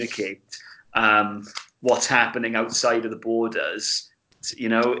to communicate what's happening outside of the borders,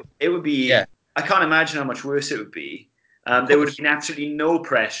 it would be. Yeah. I can't imagine how much worse it would be. There would have been absolutely no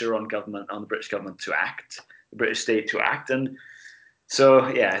pressure on the British government to act, the British state to act, and so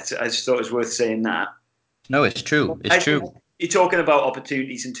I just thought it was worth saying that. No, it's true. It's true. You're talking about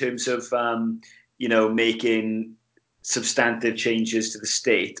opportunities in terms of making substantive changes to the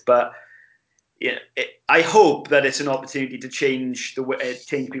state, but I hope that it's an opportunity to change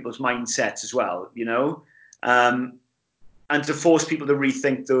people's mindsets as well, and to force people to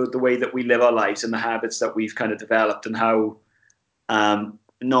rethink the way that we live our lives and the habits that we've kind of developed, and how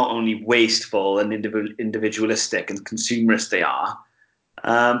not only wasteful and individualistic and consumerist they are,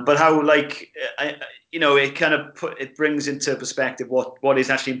 but how it kind of it brings into perspective what is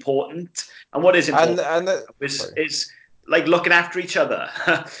actually important, and what is important is like looking after each other,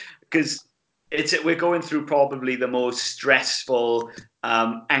 because we're going through probably the most stressful,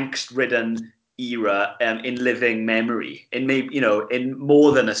 angst-ridden era in living memory, in maybe in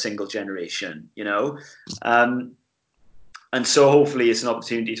more than a single generation, and so hopefully it's an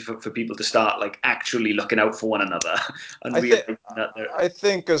opportunity for people to start like actually looking out for one another. And I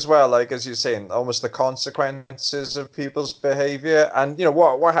think as well, like as you're saying, almost the consequences of people's behaviour, and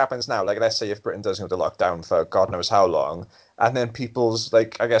what happens now. Like, let's say if Britain does go to lockdown for God knows how long, and then people's,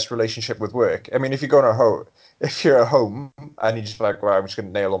 like, I guess, relationship with work. I mean, if you're at home and you just like, well, I'm just going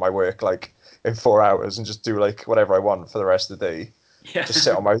to nail all my work like in 4 hours and just do like whatever I want for the rest of the day. Yeah. Just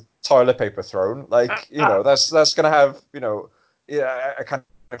sit on my toilet paper throne, like, that's going to have, a kind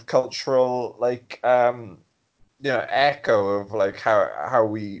of cultural, like, echo of like how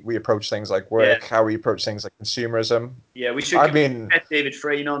we approach things like work, how we approach things like consumerism. Yeah, we should get David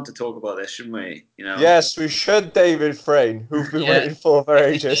Frayne on to talk about this, shouldn't we? Yes, we should. David Frayne, who've been waiting for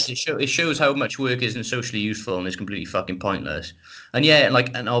ages. It shows how much work isn't socially useful and is completely fucking pointless. And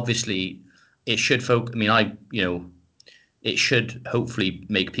and obviously it should it should hopefully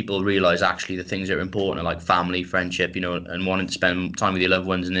make people realize actually the things that are important, like family, friendship, and wanting to spend time with your loved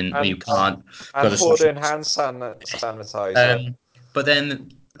ones, and then when you can't, and holding hand sanitizer. But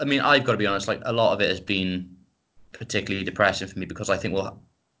then, I've got to be honest. Like a lot of it has been particularly depressing for me because I think, well,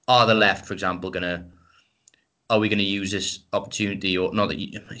 are the left, for example, are we going to use this opportunity, or not?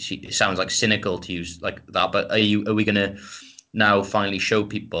 It sounds like cynical to use like that, but are we going to now finally show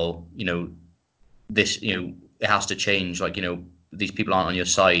people, this, it has to change. Like, these people aren't on your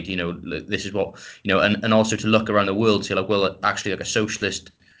side. This is what, and also to look around the world, say like, well, actually, like a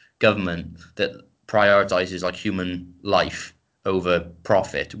socialist government that prioritizes like human life over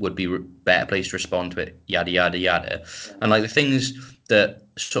profit would be better place to respond to it. Yada yada yada, and like the things that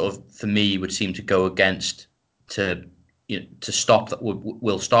sort of for me would seem to go against to stop that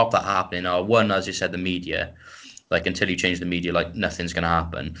will stop that happening are, one, as you said, the media. Like until you change the media, like nothing's going to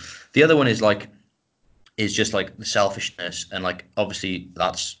happen. The other one is just like the selfishness, and like obviously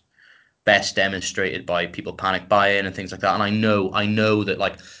that's best demonstrated by people panic buying and things like that. And I know that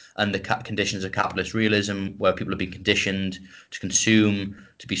like under conditions of capitalist realism, where people have been conditioned to consume,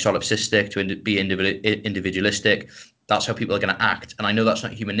 to be solipsistic, to be individualistic, that's how people are going to act. And I know that's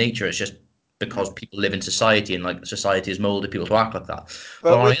not human nature. It's just because people live in society, and like society has molded people to act like that.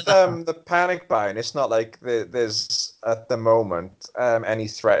 But with the panic buying, it's not like there's at the moment any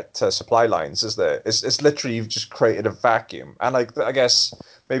threat to supply lines, is there? It's literally you've just created a vacuum. And like I guess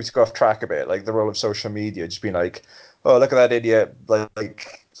maybe to go off track a bit, like the role of social media, just being like, oh, look at that idiot,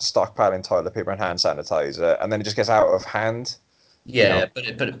 like stockpiling toilet paper and hand sanitizer, and then it just gets out of hand. Yeah,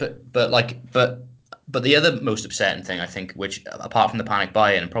 but the other most upsetting thing, I think, which apart from the panic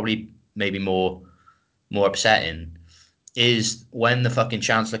buy-in and probably maybe more upsetting, is when the fucking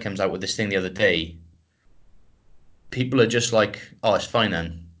chancellor comes out with this thing the other day. People are just like, oh, it's fine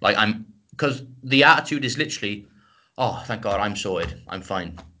then. Like because the attitude is literally, oh, thank God, I'm sorted, I'm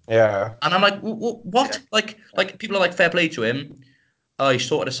fine. Yeah. And I'm like, what? Yeah. Like people are like, fair play to him. Oh, he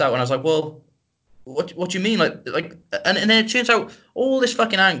sorted us out, and I was like, well, what do you mean? And then it turns out all this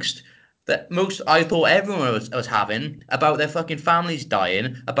fucking angst that I thought everyone was having about their fucking families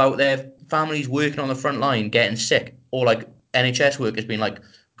dying, about their families working on the front line getting sick, or like NHS workers being like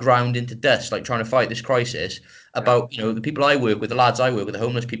ground into dust, like trying to fight this crisis. About the people I work with, the lads I work with, the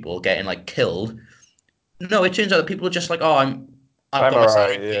homeless people getting like killed. No, it turns out that people are just like, oh, I've got my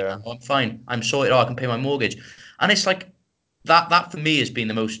salary, yeah. I'm fine, I'm sorted. Oh, I can pay my mortgage, and it's like that for me has been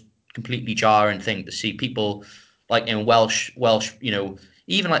the most completely jarring thing to see people like in Welsh,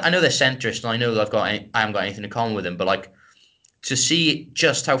 even like I know they're centrist, and I know that I haven't got anything in common with them, but like to see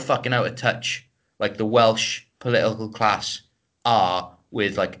just how fucking out of touch like the Welsh political class are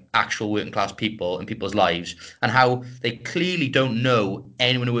with like actual working class people and people's lives, and how they clearly don't know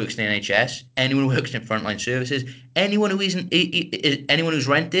anyone who works in the NHS, anyone who works in frontline services, anyone who isn't, anyone who's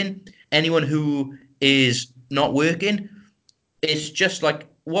renting, anyone who is not working. It's just like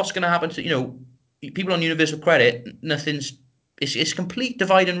what's going to happen to people on universal credit. Nothing's. It's complete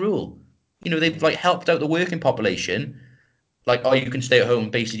divide and rule. They've like helped out the working population. Like, oh, you can stay at home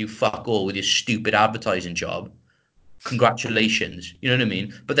and basically do fuck all with your stupid advertising job. Congratulations. You know what I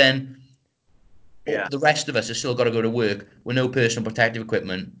mean? But then the rest of us have still got to go to work with no personal protective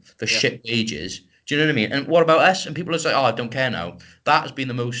equipment for shit wages. Do you know what I mean? And what about us? And people are like, oh, I don't care now. That has been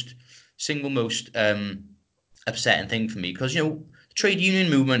the single most upsetting thing for me, because the trade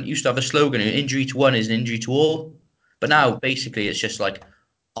union movement used to have a slogan: "Injury to one is an injury to all." But now basically it's just like,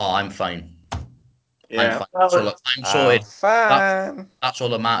 oh, I'm fine. Yeah, I'm sorted. That's all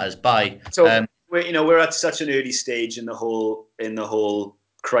that matters. Bye. So we're at such an early stage in the whole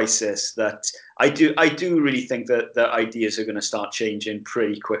crisis that I do really think that the ideas are going to start changing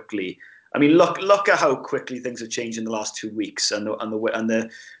pretty quickly. I mean, look at how quickly things have changed in the last 2 weeks, and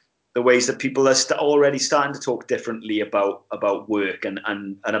the ways that people are already starting to talk differently about work and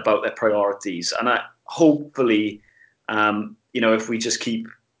about their priorities. And hopefully, if we just keep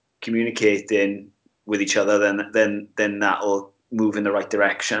communicating with each other, then that'll move in the right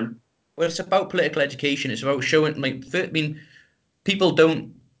direction. Well, it's about political education. It's about showing, people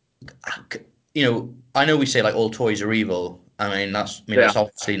don't, I know we say like all toys are evil. That's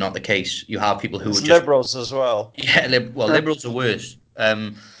obviously not the case. You have people who are just liberals as well. Yeah, liberals are worse.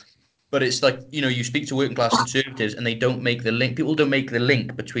 But it's like, you speak to working class conservatives and they don't make the link. People don't make the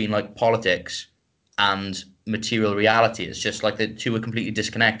link between like politics and material reality. It's just like the two are completely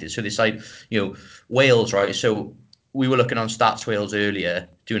disconnected. So this like, Wales, right? So we were looking on Stats Wales earlier,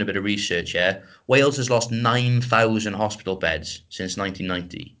 doing a bit of research. Yeah, Wales has lost 9,000 hospital beds since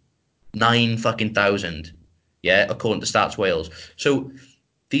 1990. 9 fucking thousand. Yeah, according to Stats Wales. So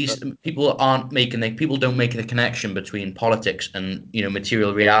these people people don't make the connection between politics and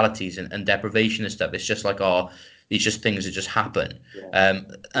material realities and deprivation and stuff. It's just like, these just things that just happen. And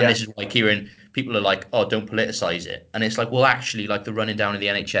this is why, Kieran, people are like, oh, don't politicize it. And it's like, well, actually, like the running down of the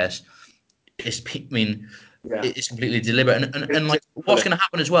NHS it's completely deliberate. And like, what's going to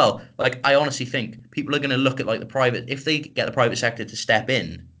happen as well? Like, I honestly think people are going to look at like the private, if they get the private sector to step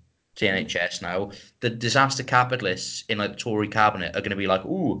in to the NHS now, the disaster capitalists in like the Tory cabinet are going to be like,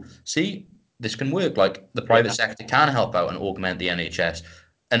 ooh, see, this can work. Like the private sector can help out and augment the NHS.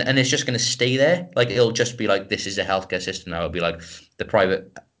 And it's just going to stay there. Like it'll just be like, this is a healthcare system now. It'll be like the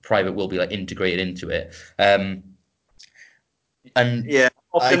private will be like integrated into it. And yeah,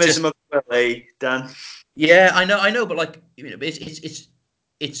 optimism of LA, Dan. Yeah, I know, but like,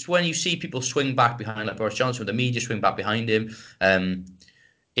 it's when you see people swing back behind like Boris Johnson, the media swing back behind him.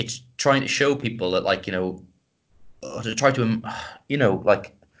 It's trying to show people that like to try to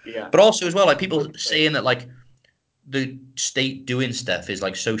like, but also as well like people saying that like the state doing stuff is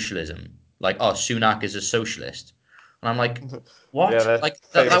like socialism, like Sunak is a socialist, and I'm like, what? Yeah, like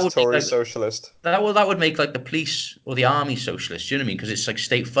that would Tory socialist. That would make like the police or the army socialist. Do you know what I mean? Because it's like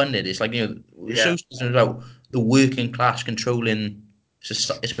state funded. It's like socialism is about the working class controlling.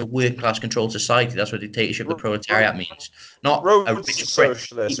 It's a working class controlled society. That's what dictatorship of the proletariat means. Not a rich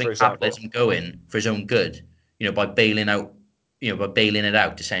socialist, keeping capitalism going for his own good. By bailing out. By bailing it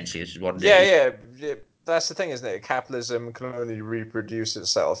out. Essentially, this is what it is. Yeah. That's the thing, isn't it? Capitalism can only reproduce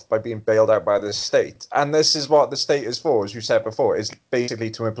itself by being bailed out by the state. And this is what the state is for, as you said before, is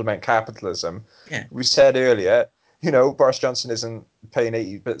basically to implement capitalism. Yeah. We said earlier, Boris Johnson isn't paying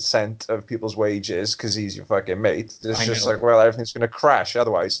 80% of people's wages because he's your fucking mate. It's just like, well, everything's going to crash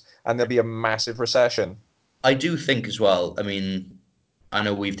otherwise, and there'll be a massive recession. I do think as well, I mean, I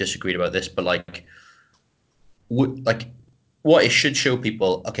know we've disagreed about this, but like what it should show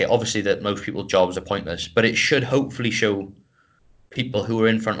people, okay, obviously that most people's jobs are pointless, but it should hopefully show people who are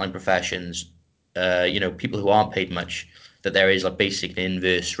in frontline professions, people who aren't paid much, that there is like basically an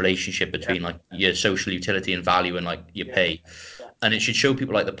inverse relationship between like your social utility and value and like your pay. And it should show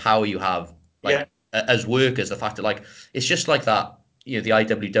people like the power you have, like as workers, the fact that like it's just like that, the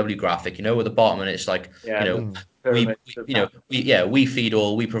IWW graphic, at the bottom, and it's like, we feed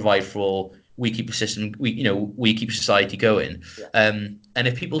all, we provide for all, we keep a system, we keep society going. And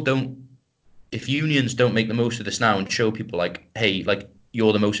if unions don't make the most of this now and show people like, hey, like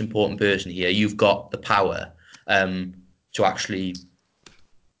you're the most important person here, you've got the power to actually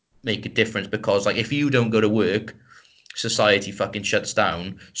make a difference, because like if you don't go to work, society fucking shuts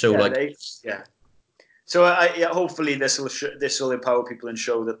down. So So hopefully this will empower people and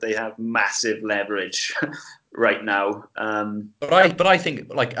show that they have massive leverage right now. But I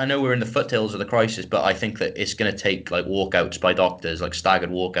think, like, I know we're in the foothills of the crisis, but I think that it's going to take like walkouts by doctors, like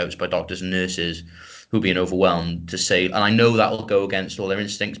staggered walkouts by doctors and nurses who are being overwhelmed to say, and I know that will go against all their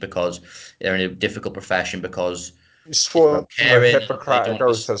instincts because they're in a difficult profession, because you swore a Hippocratic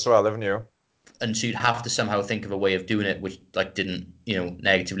oath as well, haven't you? And so you'd have to somehow think of a way of doing it which like didn't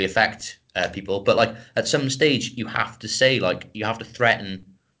negatively affect people. But like at some stage you have to say, like, you have to threaten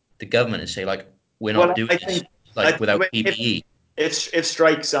the government and say, like, we're not doing this without PPE. If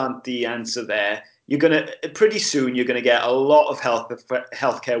strikes aren't the answer there, pretty soon you're gonna get a lot of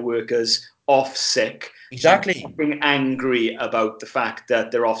healthcare workers off sick. Exactly. Being angry about the fact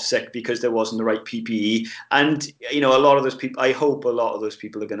that they're off sick because there wasn't the right PPE. And, a lot of those people, I hope a lot of those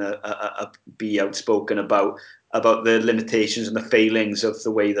people are going to be outspoken about the limitations and the failings of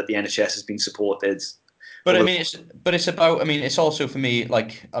the way that the NHS has been supported. But I mean, it's also for me,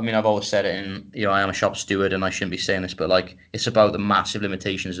 like, I mean, I've always said it, and, I am a shop steward and I shouldn't be saying this, but like, it's about the massive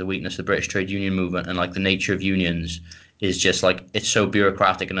limitations, the weakness of the British trade union movement, and like the nature of unions is just like, it's so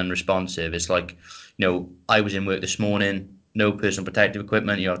bureaucratic and unresponsive. It's like, I was in work this morning, no personal protective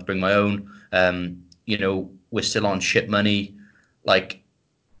equipment, you have to bring my own. We're still on ship money. Like,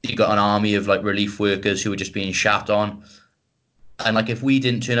 you got an army of like relief workers who are just being shat on. And like, if we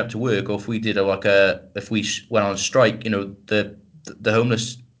didn't turn up to work, or if we did if we went on strike, the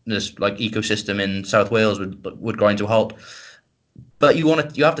homelessness like ecosystem in South Wales would grind to a halt. But you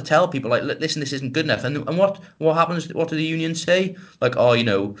have to tell people, like, listen, this isn't good enough. And what happens? What do the unions say? Like, oh,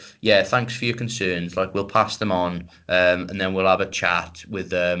 yeah, thanks for your concerns. Like, we'll pass them on, and then we'll have a chat with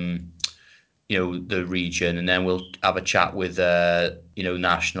the region, and then we'll have a chat with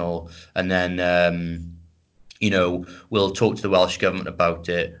national, and then we'll talk to the Welsh government about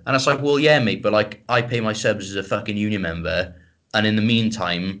it. And it's like, well, yeah, mate, but like I pay my subs as a fucking union member, and in the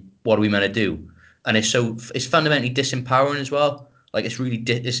meantime, what are we meant to do? And it's fundamentally disempowering as well. Like it's really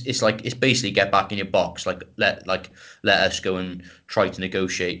it's like it's basically get back in your box. Let us go and try to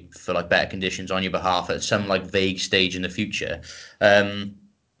negotiate for like better conditions on your behalf at some like vague stage in the future. And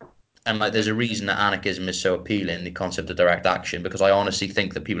like there's a reason that anarchism is so appealing, the concept of direct action, because I honestly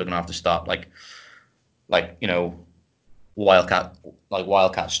think that people are going to have to start like wildcat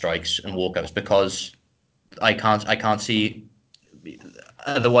wildcat strikes and walkouts, because I can't see.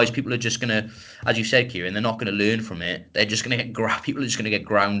 Otherwise, people are just gonna, as you said, Kieran, they're not gonna learn from it. They're just gonna people are just gonna get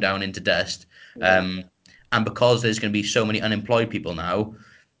ground down into dust. And because there's gonna be so many unemployed people now,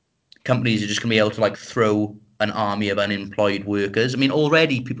 companies are just gonna be able to like throw an army of unemployed workers. I mean,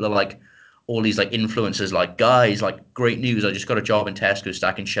 already people are like all these like influencers, like, guys, like, great news, I just got a job in Tesco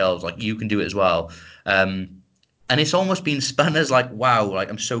stacking shelves. Like, you can do it as well. And it's almost been spun as like, wow, like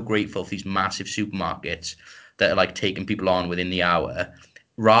I'm so grateful for these massive supermarkets that are like taking people on within the hour,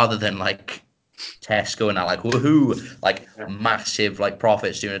 rather than like Tesco and like woohoo, like massive like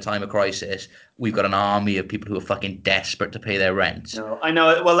profits during a time of crisis. We've got an army of people who are fucking desperate to pay their rent. No, I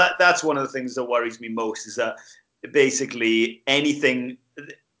know. Well, that's one of the things that worries me most, is that basically anything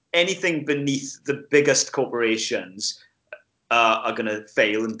beneath the biggest corporations are going to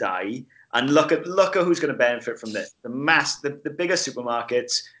fail and die. And look at who's going to benefit from this: the biggest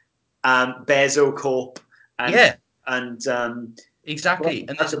supermarkets, Bezo Corp, and exactly. Well,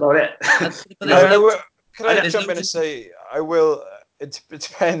 and that's about it. Can I jump in and say I will? It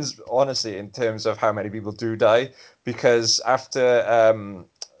depends, honestly, in terms of how many people do die, because after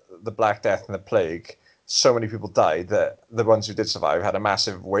the Black Death and the Plague, so many people died that the ones who did survive had a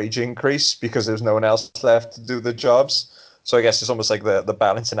massive wage increase because there was no one else left to do the jobs. So I guess it's almost like the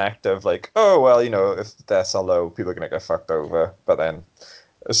balancing act of like, oh, well, if the deaths are low, people are going to get fucked over. But then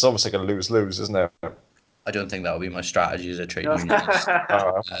it's almost like a lose-lose, isn't it? I don't think that would be my strategy as a trade unionist.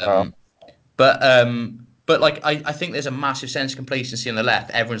 But like I think there's a massive sense of complacency on the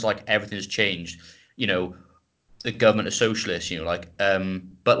left. Everyone's like, everything's changed. The government is socialist.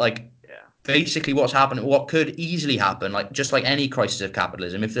 But like basically what's happened, what could easily happen, like just like any crisis of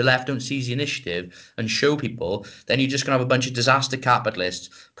capitalism, if the left don't seize the initiative and show people, then you're just gonna have a bunch of disaster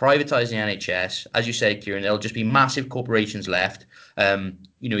capitalists privatizing the NHS, as you say, Kieran. There'll just be massive corporations left.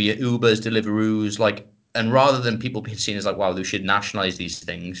 Your Ubers, Deliveroos, like, and rather than people being seen as like, wow, they should nationalize these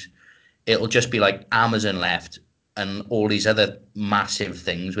things, it'll just be like Amazon left and all these other massive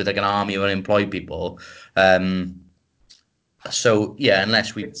things with like an army of unemployed people. So yeah,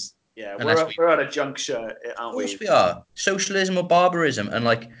 we're at a juncture, aren't we? Of course we are. Socialism or barbarism, and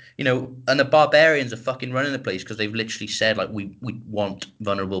like and the barbarians are fucking running the place because they've literally said like we want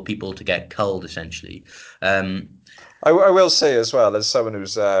vulnerable people to get culled, essentially. I will say as well, as someone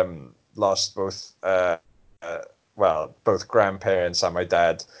who's lost both both grandparents and my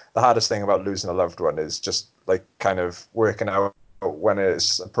dad, the hardest thing about losing a loved one is just like kind of working out when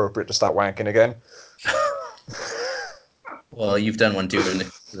it's appropriate to start wanking again. Well, you've done one too in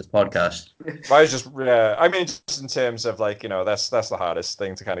this podcast. I was I mean, just in terms of like, that's the hardest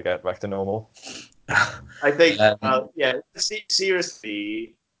thing to kind of get back to normal. I think,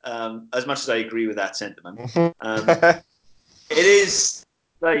 seriously, as much as I agree with that sentiment, it is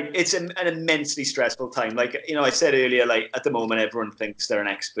like, it's an immensely stressful time. Like, I said earlier, like at the moment, everyone thinks they're an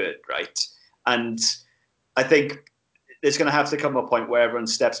expert, right? And I think there's going to have to come a point where everyone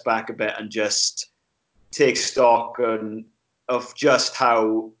steps back a bit and just takes stock of just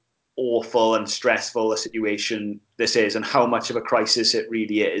how awful and stressful a situation this is and how much of a crisis it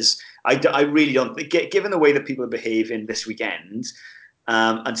really is. I really don't think, given the way that people are behaving this weekend,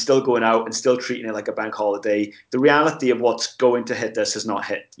 and still going out and still treating it like a bank holiday, the reality of what's going to hit us has not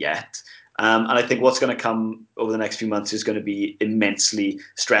hit yet. And I think what's going to come over the next few months is going to be immensely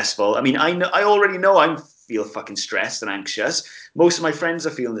stressful. I mean, I already know I feel fucking stressed and anxious. Most of my friends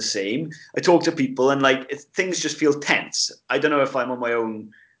are feeling the same. I talk to people and like things just feel tense. I don't know if I'm on my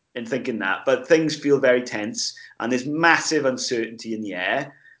own in thinking that, but things feel very tense and there's massive uncertainty in the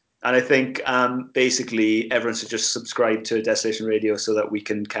air. And I think basically everyone should just subscribe to Desolation Radio so that we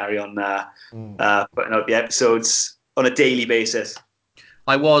can carry on putting out the episodes on a daily basis.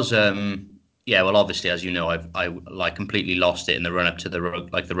 I was, well, obviously, as you know, I like completely lost it in the run up to the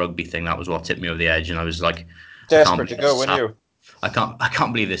rugby thing. That was what tipped me over the edge, and I was like, desperate to go, weren't you? I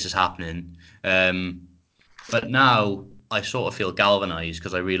can't believe this is happening. But now I sort of feel galvanized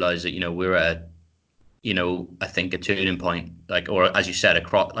because I realize that we're at I think a turning point, like, or as you said,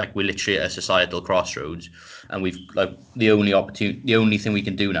 like we're literally at a societal crossroads, and we've like the only thing we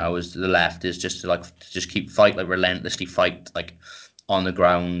can do now as the left is just to just keep fight, like relentlessly fight, like on the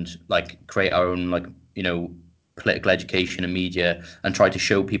ground, like create our own like political education and media, and try to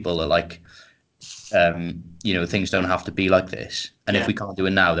show people that like things don't have to be like this. And if we can't do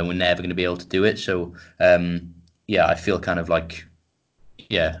it now, then we're never going to be able to do it. So I feel kind of like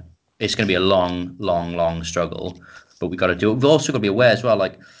it's going to be a long, long, long struggle, but we got to do it. We've also got to be aware as well,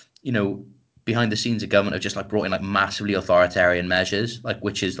 like, behind the scenes, the government have just like brought in like massively authoritarian measures, like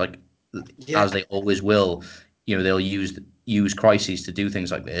which is like, as they always will, they'll use crises to do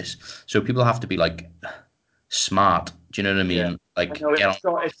things like this. So people have to be like smart. Do you know what I mean? Yeah. Like,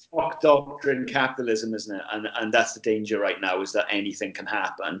 it's shock doctrine capitalism, isn't it? And that's the danger right now, is that anything can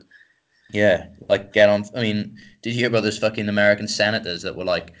happen. Yeah, like get on. I mean, did you hear about those fucking American senators that were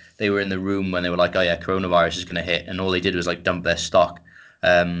like, they were in the room when they were like, oh yeah, coronavirus is going to hit, and all they did was like dump their stock.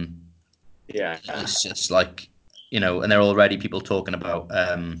 It's just like, and there are already people talking about,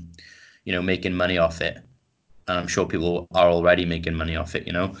 making money off it, and I'm sure people are already making money off it.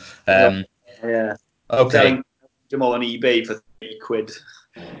 Yeah. Okay. Selling them all on eBay for £3.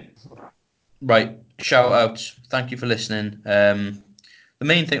 Right. Shout out. Thank you for listening. The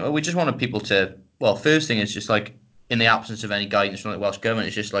main thing, we just wanted people to, well, first thing is just like, in the absence of any guidance from the Welsh Government,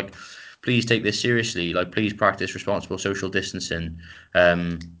 it's just like, please take this seriously. Like, please practice responsible social distancing.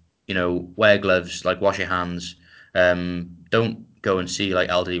 Wear gloves, like wash your hands. Don't go and see like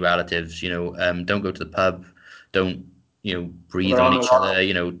elderly relatives. Don't go to the pub. Don't breathe on each other.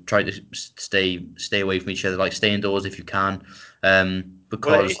 Try to stay away from each other. Like, stay indoors if you can.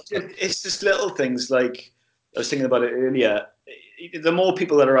 Because it's just little things, like I was thinking about it earlier. The more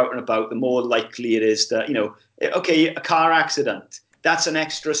people that are out and about, the more likely it is that, a car accident, that's an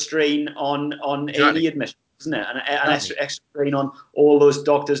extra strain on A&E admission, isn't it? And an extra strain on all those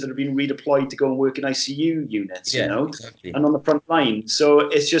doctors that have been redeployed to go and work in ICU units, exactly. and on the front line. So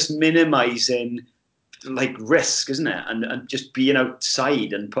it's just minimizing like risk, isn't it? And just being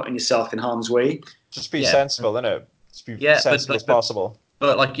outside and putting yourself in harm's way. Just be sensible, innit? Just be sensible as possible.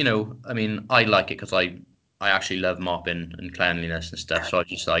 But like, I mean, I like it because I actually love mopping and cleanliness and stuff. So I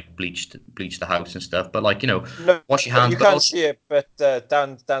just like bleach the house and stuff. But like, wash your hands. You can't see it, but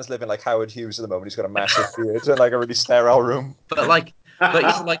Dan's living like Howard Hughes at the moment. He's got a massive beard and like a really sterile room. But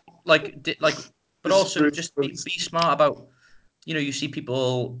also just be smart about. You see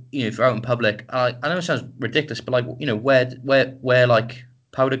people. If you're out in public, I know it sounds ridiculous, but like, wear like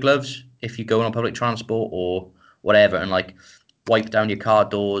powder gloves if you go on public transport or whatever, and like wipe down your car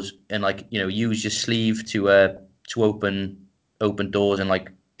doors, and like use your sleeve to open doors, and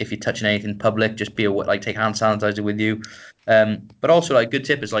like if you're touching anything public, just be aware, like take hand sanitizer with you. But also, like, good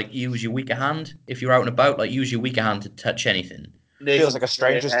tip is like use your weaker hand if you're out and about. Like, use your weaker hand to touch anything. Feels like a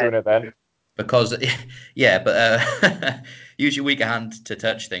stranger's doing it then. Because use your weaker hand to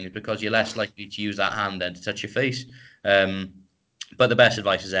touch things, because you're less likely to use that hand then to touch your face. But the best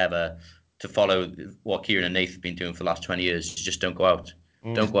advice is ever to follow what Kieran and Nath have been doing for the last 20 years. Just don't go out.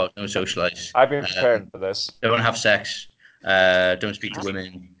 Don't go out. Don't socialise. I've been preparing for this. Don't have sex. Don't speak to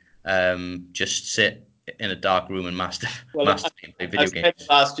women. Just sit in a dark room and masturbate and play video games. I've spent the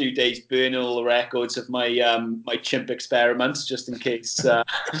last few days burning all the records of my my chimp experiments, just in case. I'm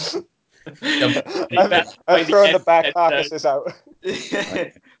throwing the back carcasses out.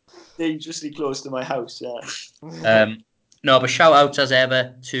 Dangerously close to my house, yeah. No, but shout outs as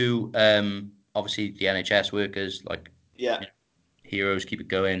ever to obviously the NHS workers, like heroes, keep it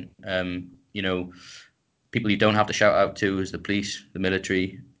going. People you don't have to shout out to is the police, the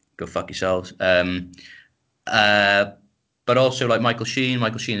military, go fuck yourselves. But also like Michael Sheen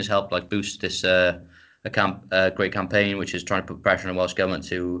has helped like boost this great campaign, which is trying to put pressure on the Welsh Government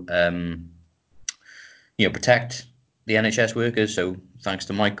to protect the NHS workers. So thanks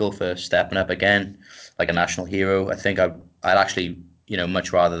to Michael for stepping up again, like a national hero. I think I'd actually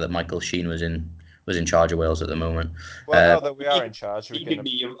much rather that Michael Sheen was in charge of Wales at the moment. Well, now that we are in charge, we can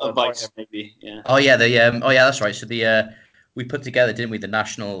be a vice, maybe. Yeah. Oh yeah, that's right. So we put together, didn't we? The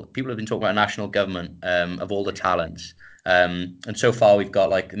national people have been talking about a national government of all the talents. And so far we've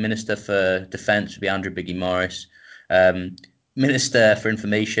got like the Minister for Defence would be Andrew Biggie Morris. Minister for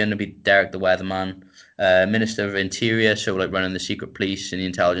Information would be Derek the Weatherman. Minister of Interior, so like running the secret police and the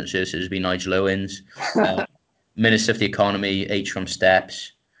intelligence services, would be Nigel Owens. Minister for the Economy, H from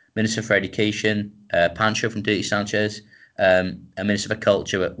Steps. Minister for Education, Pancho from Dirty Sanchez. And Minister for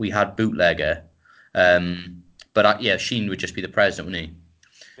Culture, we had Bootlegger. But Sheen would just be the president, wouldn't he?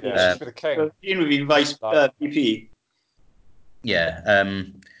 Yeah, just be the king. So Sheen would be vice VP. Yeah.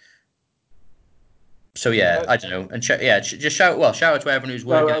 So yeah, I don't know, and just shout out to everyone who's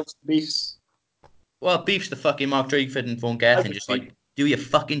working. Beefs. Well, Beef's the fucking Mark Drakeford and Vaughan Gethin, just like do your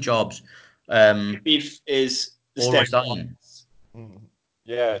fucking jobs. Beef is the always dying.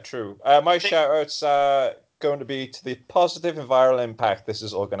 Yeah, true. My shout outs are going to be to the positive and viral impact this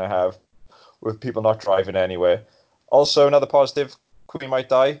is all going to have with people not driving anywhere. Also, another positive, Queen might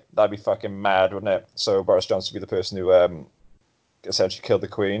die. That'd be fucking mad, wouldn't it? So Boris Johnson would be the person who essentially killed the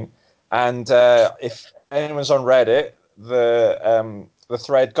Queen. And if anyone's on Reddit, the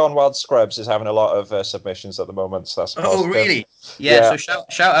thread Gone Wild Scrubs is having a lot of submissions at the moment. So that's positive. Oh, really? Yeah. So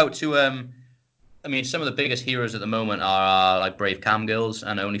shout out to I mean, some of the biggest heroes at the moment are like Brave Cam Girls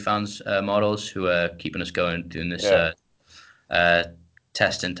and OnlyFans models who are keeping us going, doing this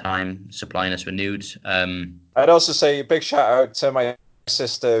testing time, supplying us with nudes. I'd also say a big shout out to my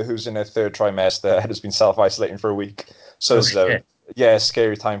sister who's in her third trimester and has been self-isolating for a week. So this is a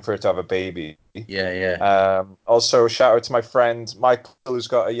scary time for her to have a baby. Yeah. Also, shout out to my friend Michael who's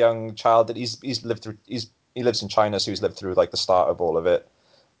got a young child that he lives in China, so he's lived through like the start of all of it.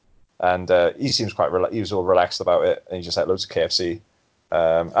 And he seems he was all relaxed about it, and he just had loads of KFC.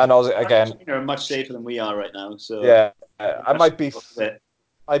 And also, again, much safer than we are right now. So yeah, my beef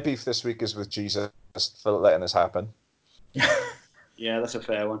this week is with Jesus for letting this happen. Yeah, that's a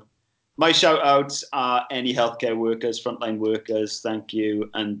fair one. My shout outs are any healthcare workers, frontline workers. Thank you,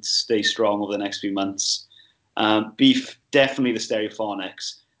 and stay strong over the next few months. Beef, definitely the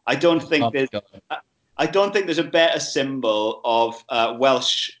Stereophonics. I don't think there's a better symbol of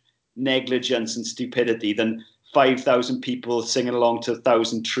Welsh negligence and stupidity than 5,000 people singing along to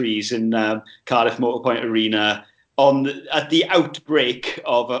 1,000 Trees in Cardiff Motorpoint Arena at the outbreak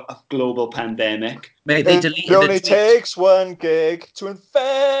of a global pandemic. Mate, they deleted it only takes one gig to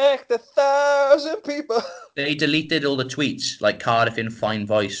infect 1,000 people. They deleted all the tweets, like Cardiff in fine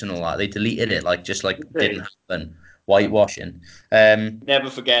voice and all that. They deleted it, didn't happen. Whitewashing. Never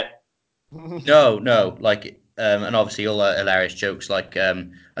forget. No, and obviously all hilarious jokes like,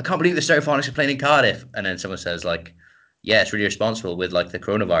 I can't believe the Stereophonics are playing in Cardiff, and then someone says like, yeah, it's really responsible with like the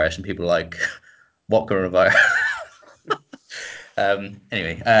coronavirus, and people are like, what coronavirus?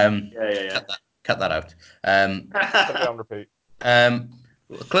 Anyway, cut that out. On repeat.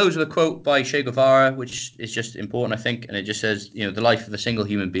 Close with a quote by Che Guevara, which is just important, I think, and it just says, the life of a single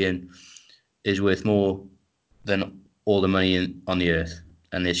human being is worth more than all the money on the earth,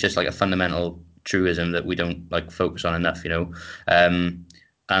 and it's just like a fundamental truism that we don't like focus on enough,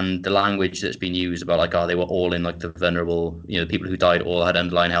 and the language that's been used about like, they were all in like the vulnerable, the people who died all had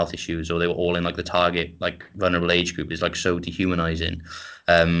underlying health issues, or they were all in like the target like vulnerable age group, is like so dehumanizing.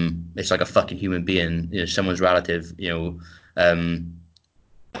 It's like a fucking human being, someone's relative, and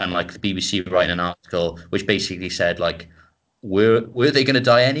like the BBC writing an article which basically said like, were they going to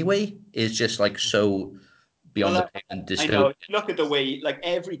die anyway? Is just like so beyond the pale and dystopian. I know. Look at the way like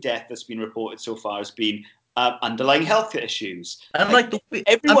every death that's been reported so far has been underlying health issues. And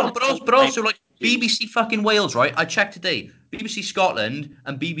everyone, but also like BBC fucking Wales, right? I checked today. BBC Scotland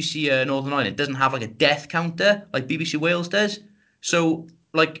and BBC Northern Ireland doesn't have like a death counter like BBC Wales does. So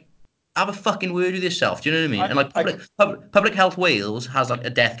like, have a fucking word with yourself. Do you know what I mean? And like Public Health Wales has like a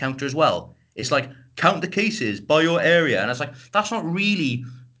death counter as well. It's like, count the cases by your area, and it's like, that's not really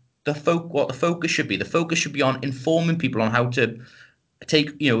what the focus should be. The focus should be on informing people on how to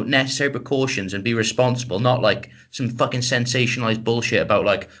take necessary precautions and be responsible, not like some fucking sensationalized bullshit about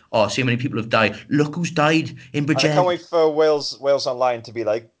like, see how many people have died, look who's died in Bridgend. I can't wait for Wales Online to be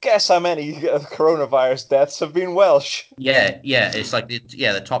like, guess how many coronavirus deaths have been Welsh. Yeah, it's like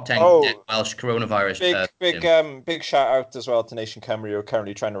the top 10 Welsh coronavirus. Big shout out as well to Nation Cymru, who are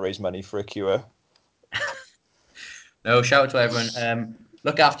currently trying to raise money for a cure. No, shout out to everyone.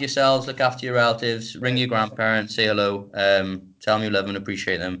 Look after yourselves, look after your relatives, ring your grandparents, say hello, tell them you love them and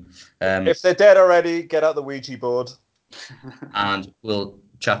appreciate them. If they're dead already, get out the Ouija board. And we'll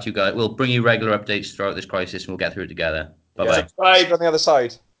chat to you guys. We'll bring you regular updates throughout this crisis, and we'll get through it together. Bye-bye. Bye. On the other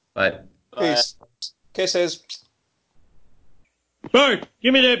side. Bye. Peace. Kisses. Bert,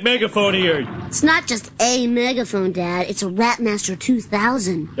 give me that megaphone of yours. It's not just a megaphone, Dad. It's a Rapmaster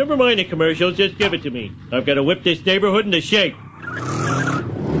 2000. Never mind the commercials. Just give it to me. I've got to whip this neighborhood into shape.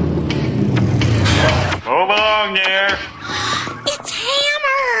 Move along there. It's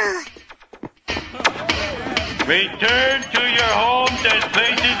Hammer! Return to your homes and